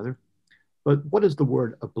time or another. But what does the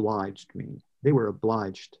word obliged mean? They were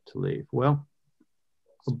obliged to leave. Well,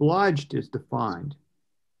 obliged is defined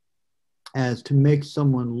as to make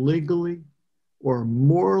someone legally or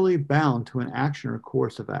morally bound to an action or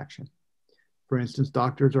course of action. For instance,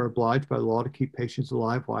 doctors are obliged by law to keep patients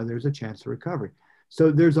alive while there's a chance of recovery. So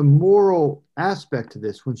there's a moral aspect to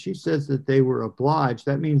this. When she says that they were obliged,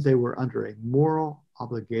 that means they were under a moral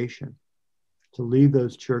obligation to leave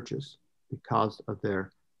those churches because of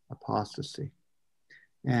their apostasy.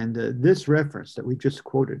 And this reference that we just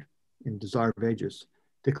quoted in Desire of Ages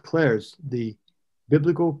declares the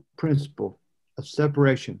biblical principle of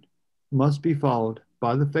separation must be followed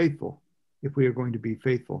by the faithful if we are going to be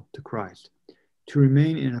faithful to Christ. To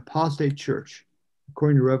remain in an apostate church,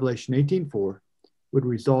 according to Revelation 18:4, would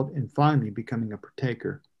result in finally becoming a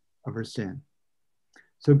partaker of her sin.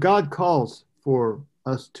 So God calls for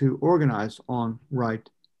us to organize on right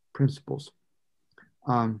principles.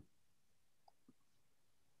 Ellen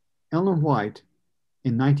White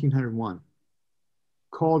in 1901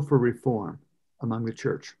 called for reform among the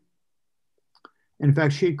church. And in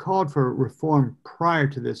fact, she had called for reform prior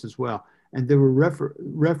to this as well. And there were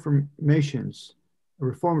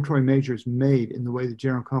reformatory measures made in the way the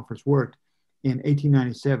General Conference worked in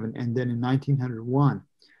 1897 and then in 1901.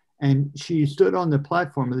 And she stood on the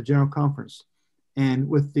platform of the General Conference, and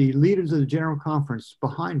with the leaders of the General Conference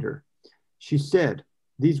behind her, she said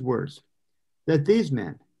these words, that these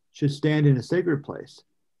men should stand in a sacred place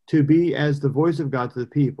to be as the voice of God to the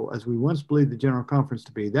people, as we once believed the General Conference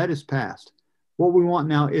to be. That is past. What we want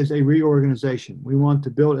now is a reorganization. We want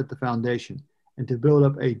to build at the foundation and to build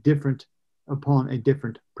up upon a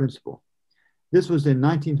different principle. This was in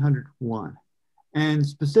 1901. And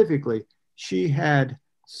specifically, she had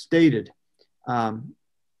stated in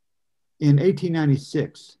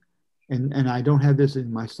 1896, and I don't have this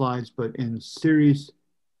in my slides, but in series,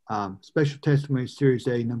 Special Testimony Series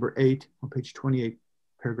A, number 8, on page 28,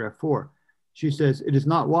 paragraph 4, she says, it is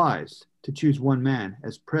not wise to choose one man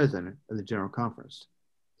as president of the General Conference.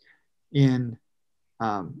 In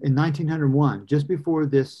 1901, just before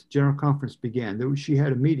this General Conference began, she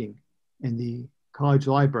had a meeting in the college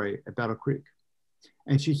library at Battle Creek.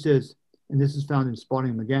 And she says, and this is found in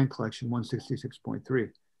Spalding and McGann collection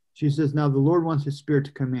 166.3. She says, now the Lord wants his spirit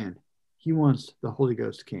to come in. He wants the Holy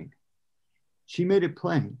Ghost King. She made it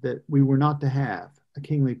plain that we were not to have a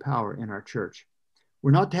kingly power in our church.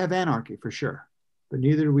 We're not to have anarchy for sure, but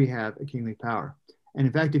neither do we have a kingly power. And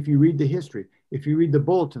in fact, if you read the history, if you read the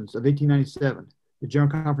bulletins of 1897, the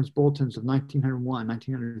General Conference bulletins of 1901,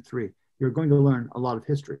 1903, you're going to learn a lot of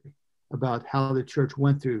history about how the church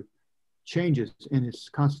went through changes in its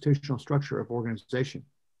constitutional structure of organization.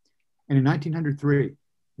 And in 1903,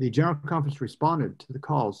 the General Conference responded to the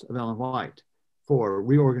calls of Ellen White for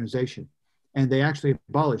reorganization, and they actually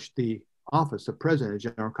abolished the office of President of the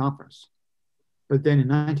General Conference. But then in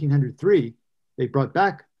 1903, they brought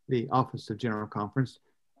back the office of General Conference,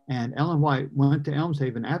 and Ellen White went to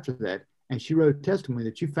Elmshaven after that, and she wrote a testimony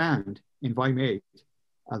that you found in volume 8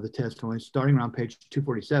 of the testimony, starting around page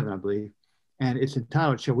 247, I believe, and it's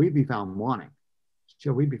entitled, Shall We Be Found Wanting?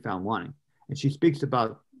 Shall We Be Found Wanting? And she speaks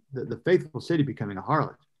about the faithful city becoming a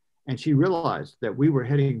harlot. And she realized that we were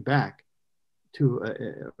heading back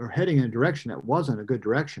or heading in a direction that wasn't a good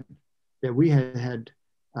direction, that we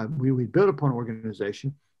we built upon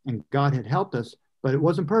organization, and God had helped us, but it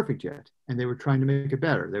wasn't perfect yet. And they were trying to make it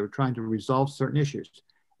better. They were trying to resolve certain issues.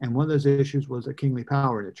 And one of those issues was a kingly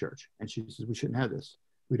power in the church. And she says, we shouldn't have this.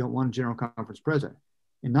 We don't want a General Conference president.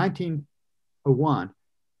 In 1901,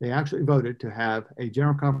 they actually voted to have a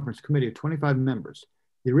General Conference committee of 25 members.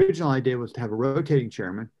 The original idea was to have a rotating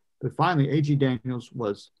chairman, but finally A.G. Daniels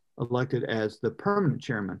was elected as the permanent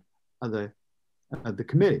chairman of the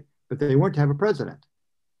committee, but they weren't to have a president.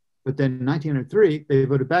 But then in 1903, they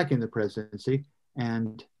voted back in the presidency,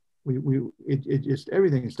 and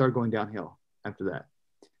everything started going downhill after that.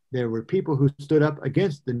 There were people who stood up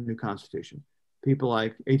against the new Constitution, people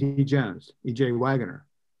like A.T. Jones, E.J. Waggoner,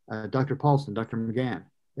 Dr. Paulson, Dr. McGann.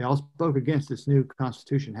 They all spoke against this new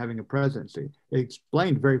Constitution having a presidency. They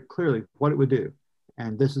explained very clearly what it would do.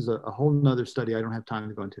 And this is a whole nother study I don't have time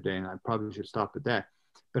to go into today, and I probably should stop at that.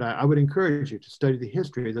 But I would encourage you to study the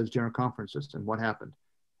history of those General Conferences and what happened.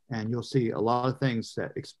 And you'll see a lot of things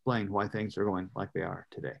that explain why things are going like they are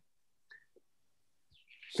today.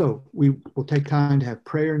 So we will take time to have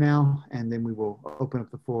prayer now, and then we will open up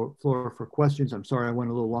the floor for questions. I'm sorry I went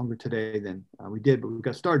a little longer today than we did, but we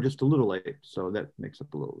got started just a little late, so that makes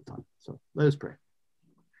up a little time. So let us pray.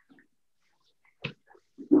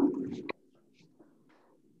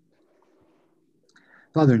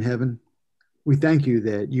 Father in heaven, we thank you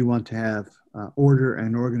that you want to have order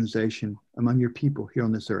and organization among your people here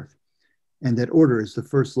on this earth, and that order is the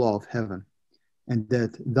first law of heaven, and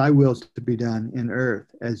that thy will is to be done in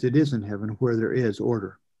earth as it is in heaven, where there is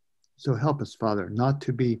order. So help us, Father, not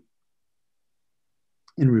to be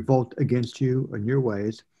in revolt against you and your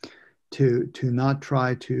ways, to not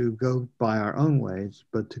try to go by our own ways,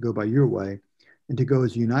 but to go by your way, and to go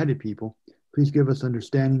as united people. Please give us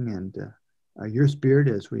understanding and your spirit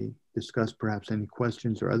as we discuss perhaps any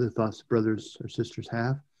questions or other thoughts brothers or sisters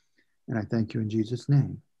have. And I thank you in Jesus'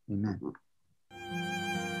 name. Amen.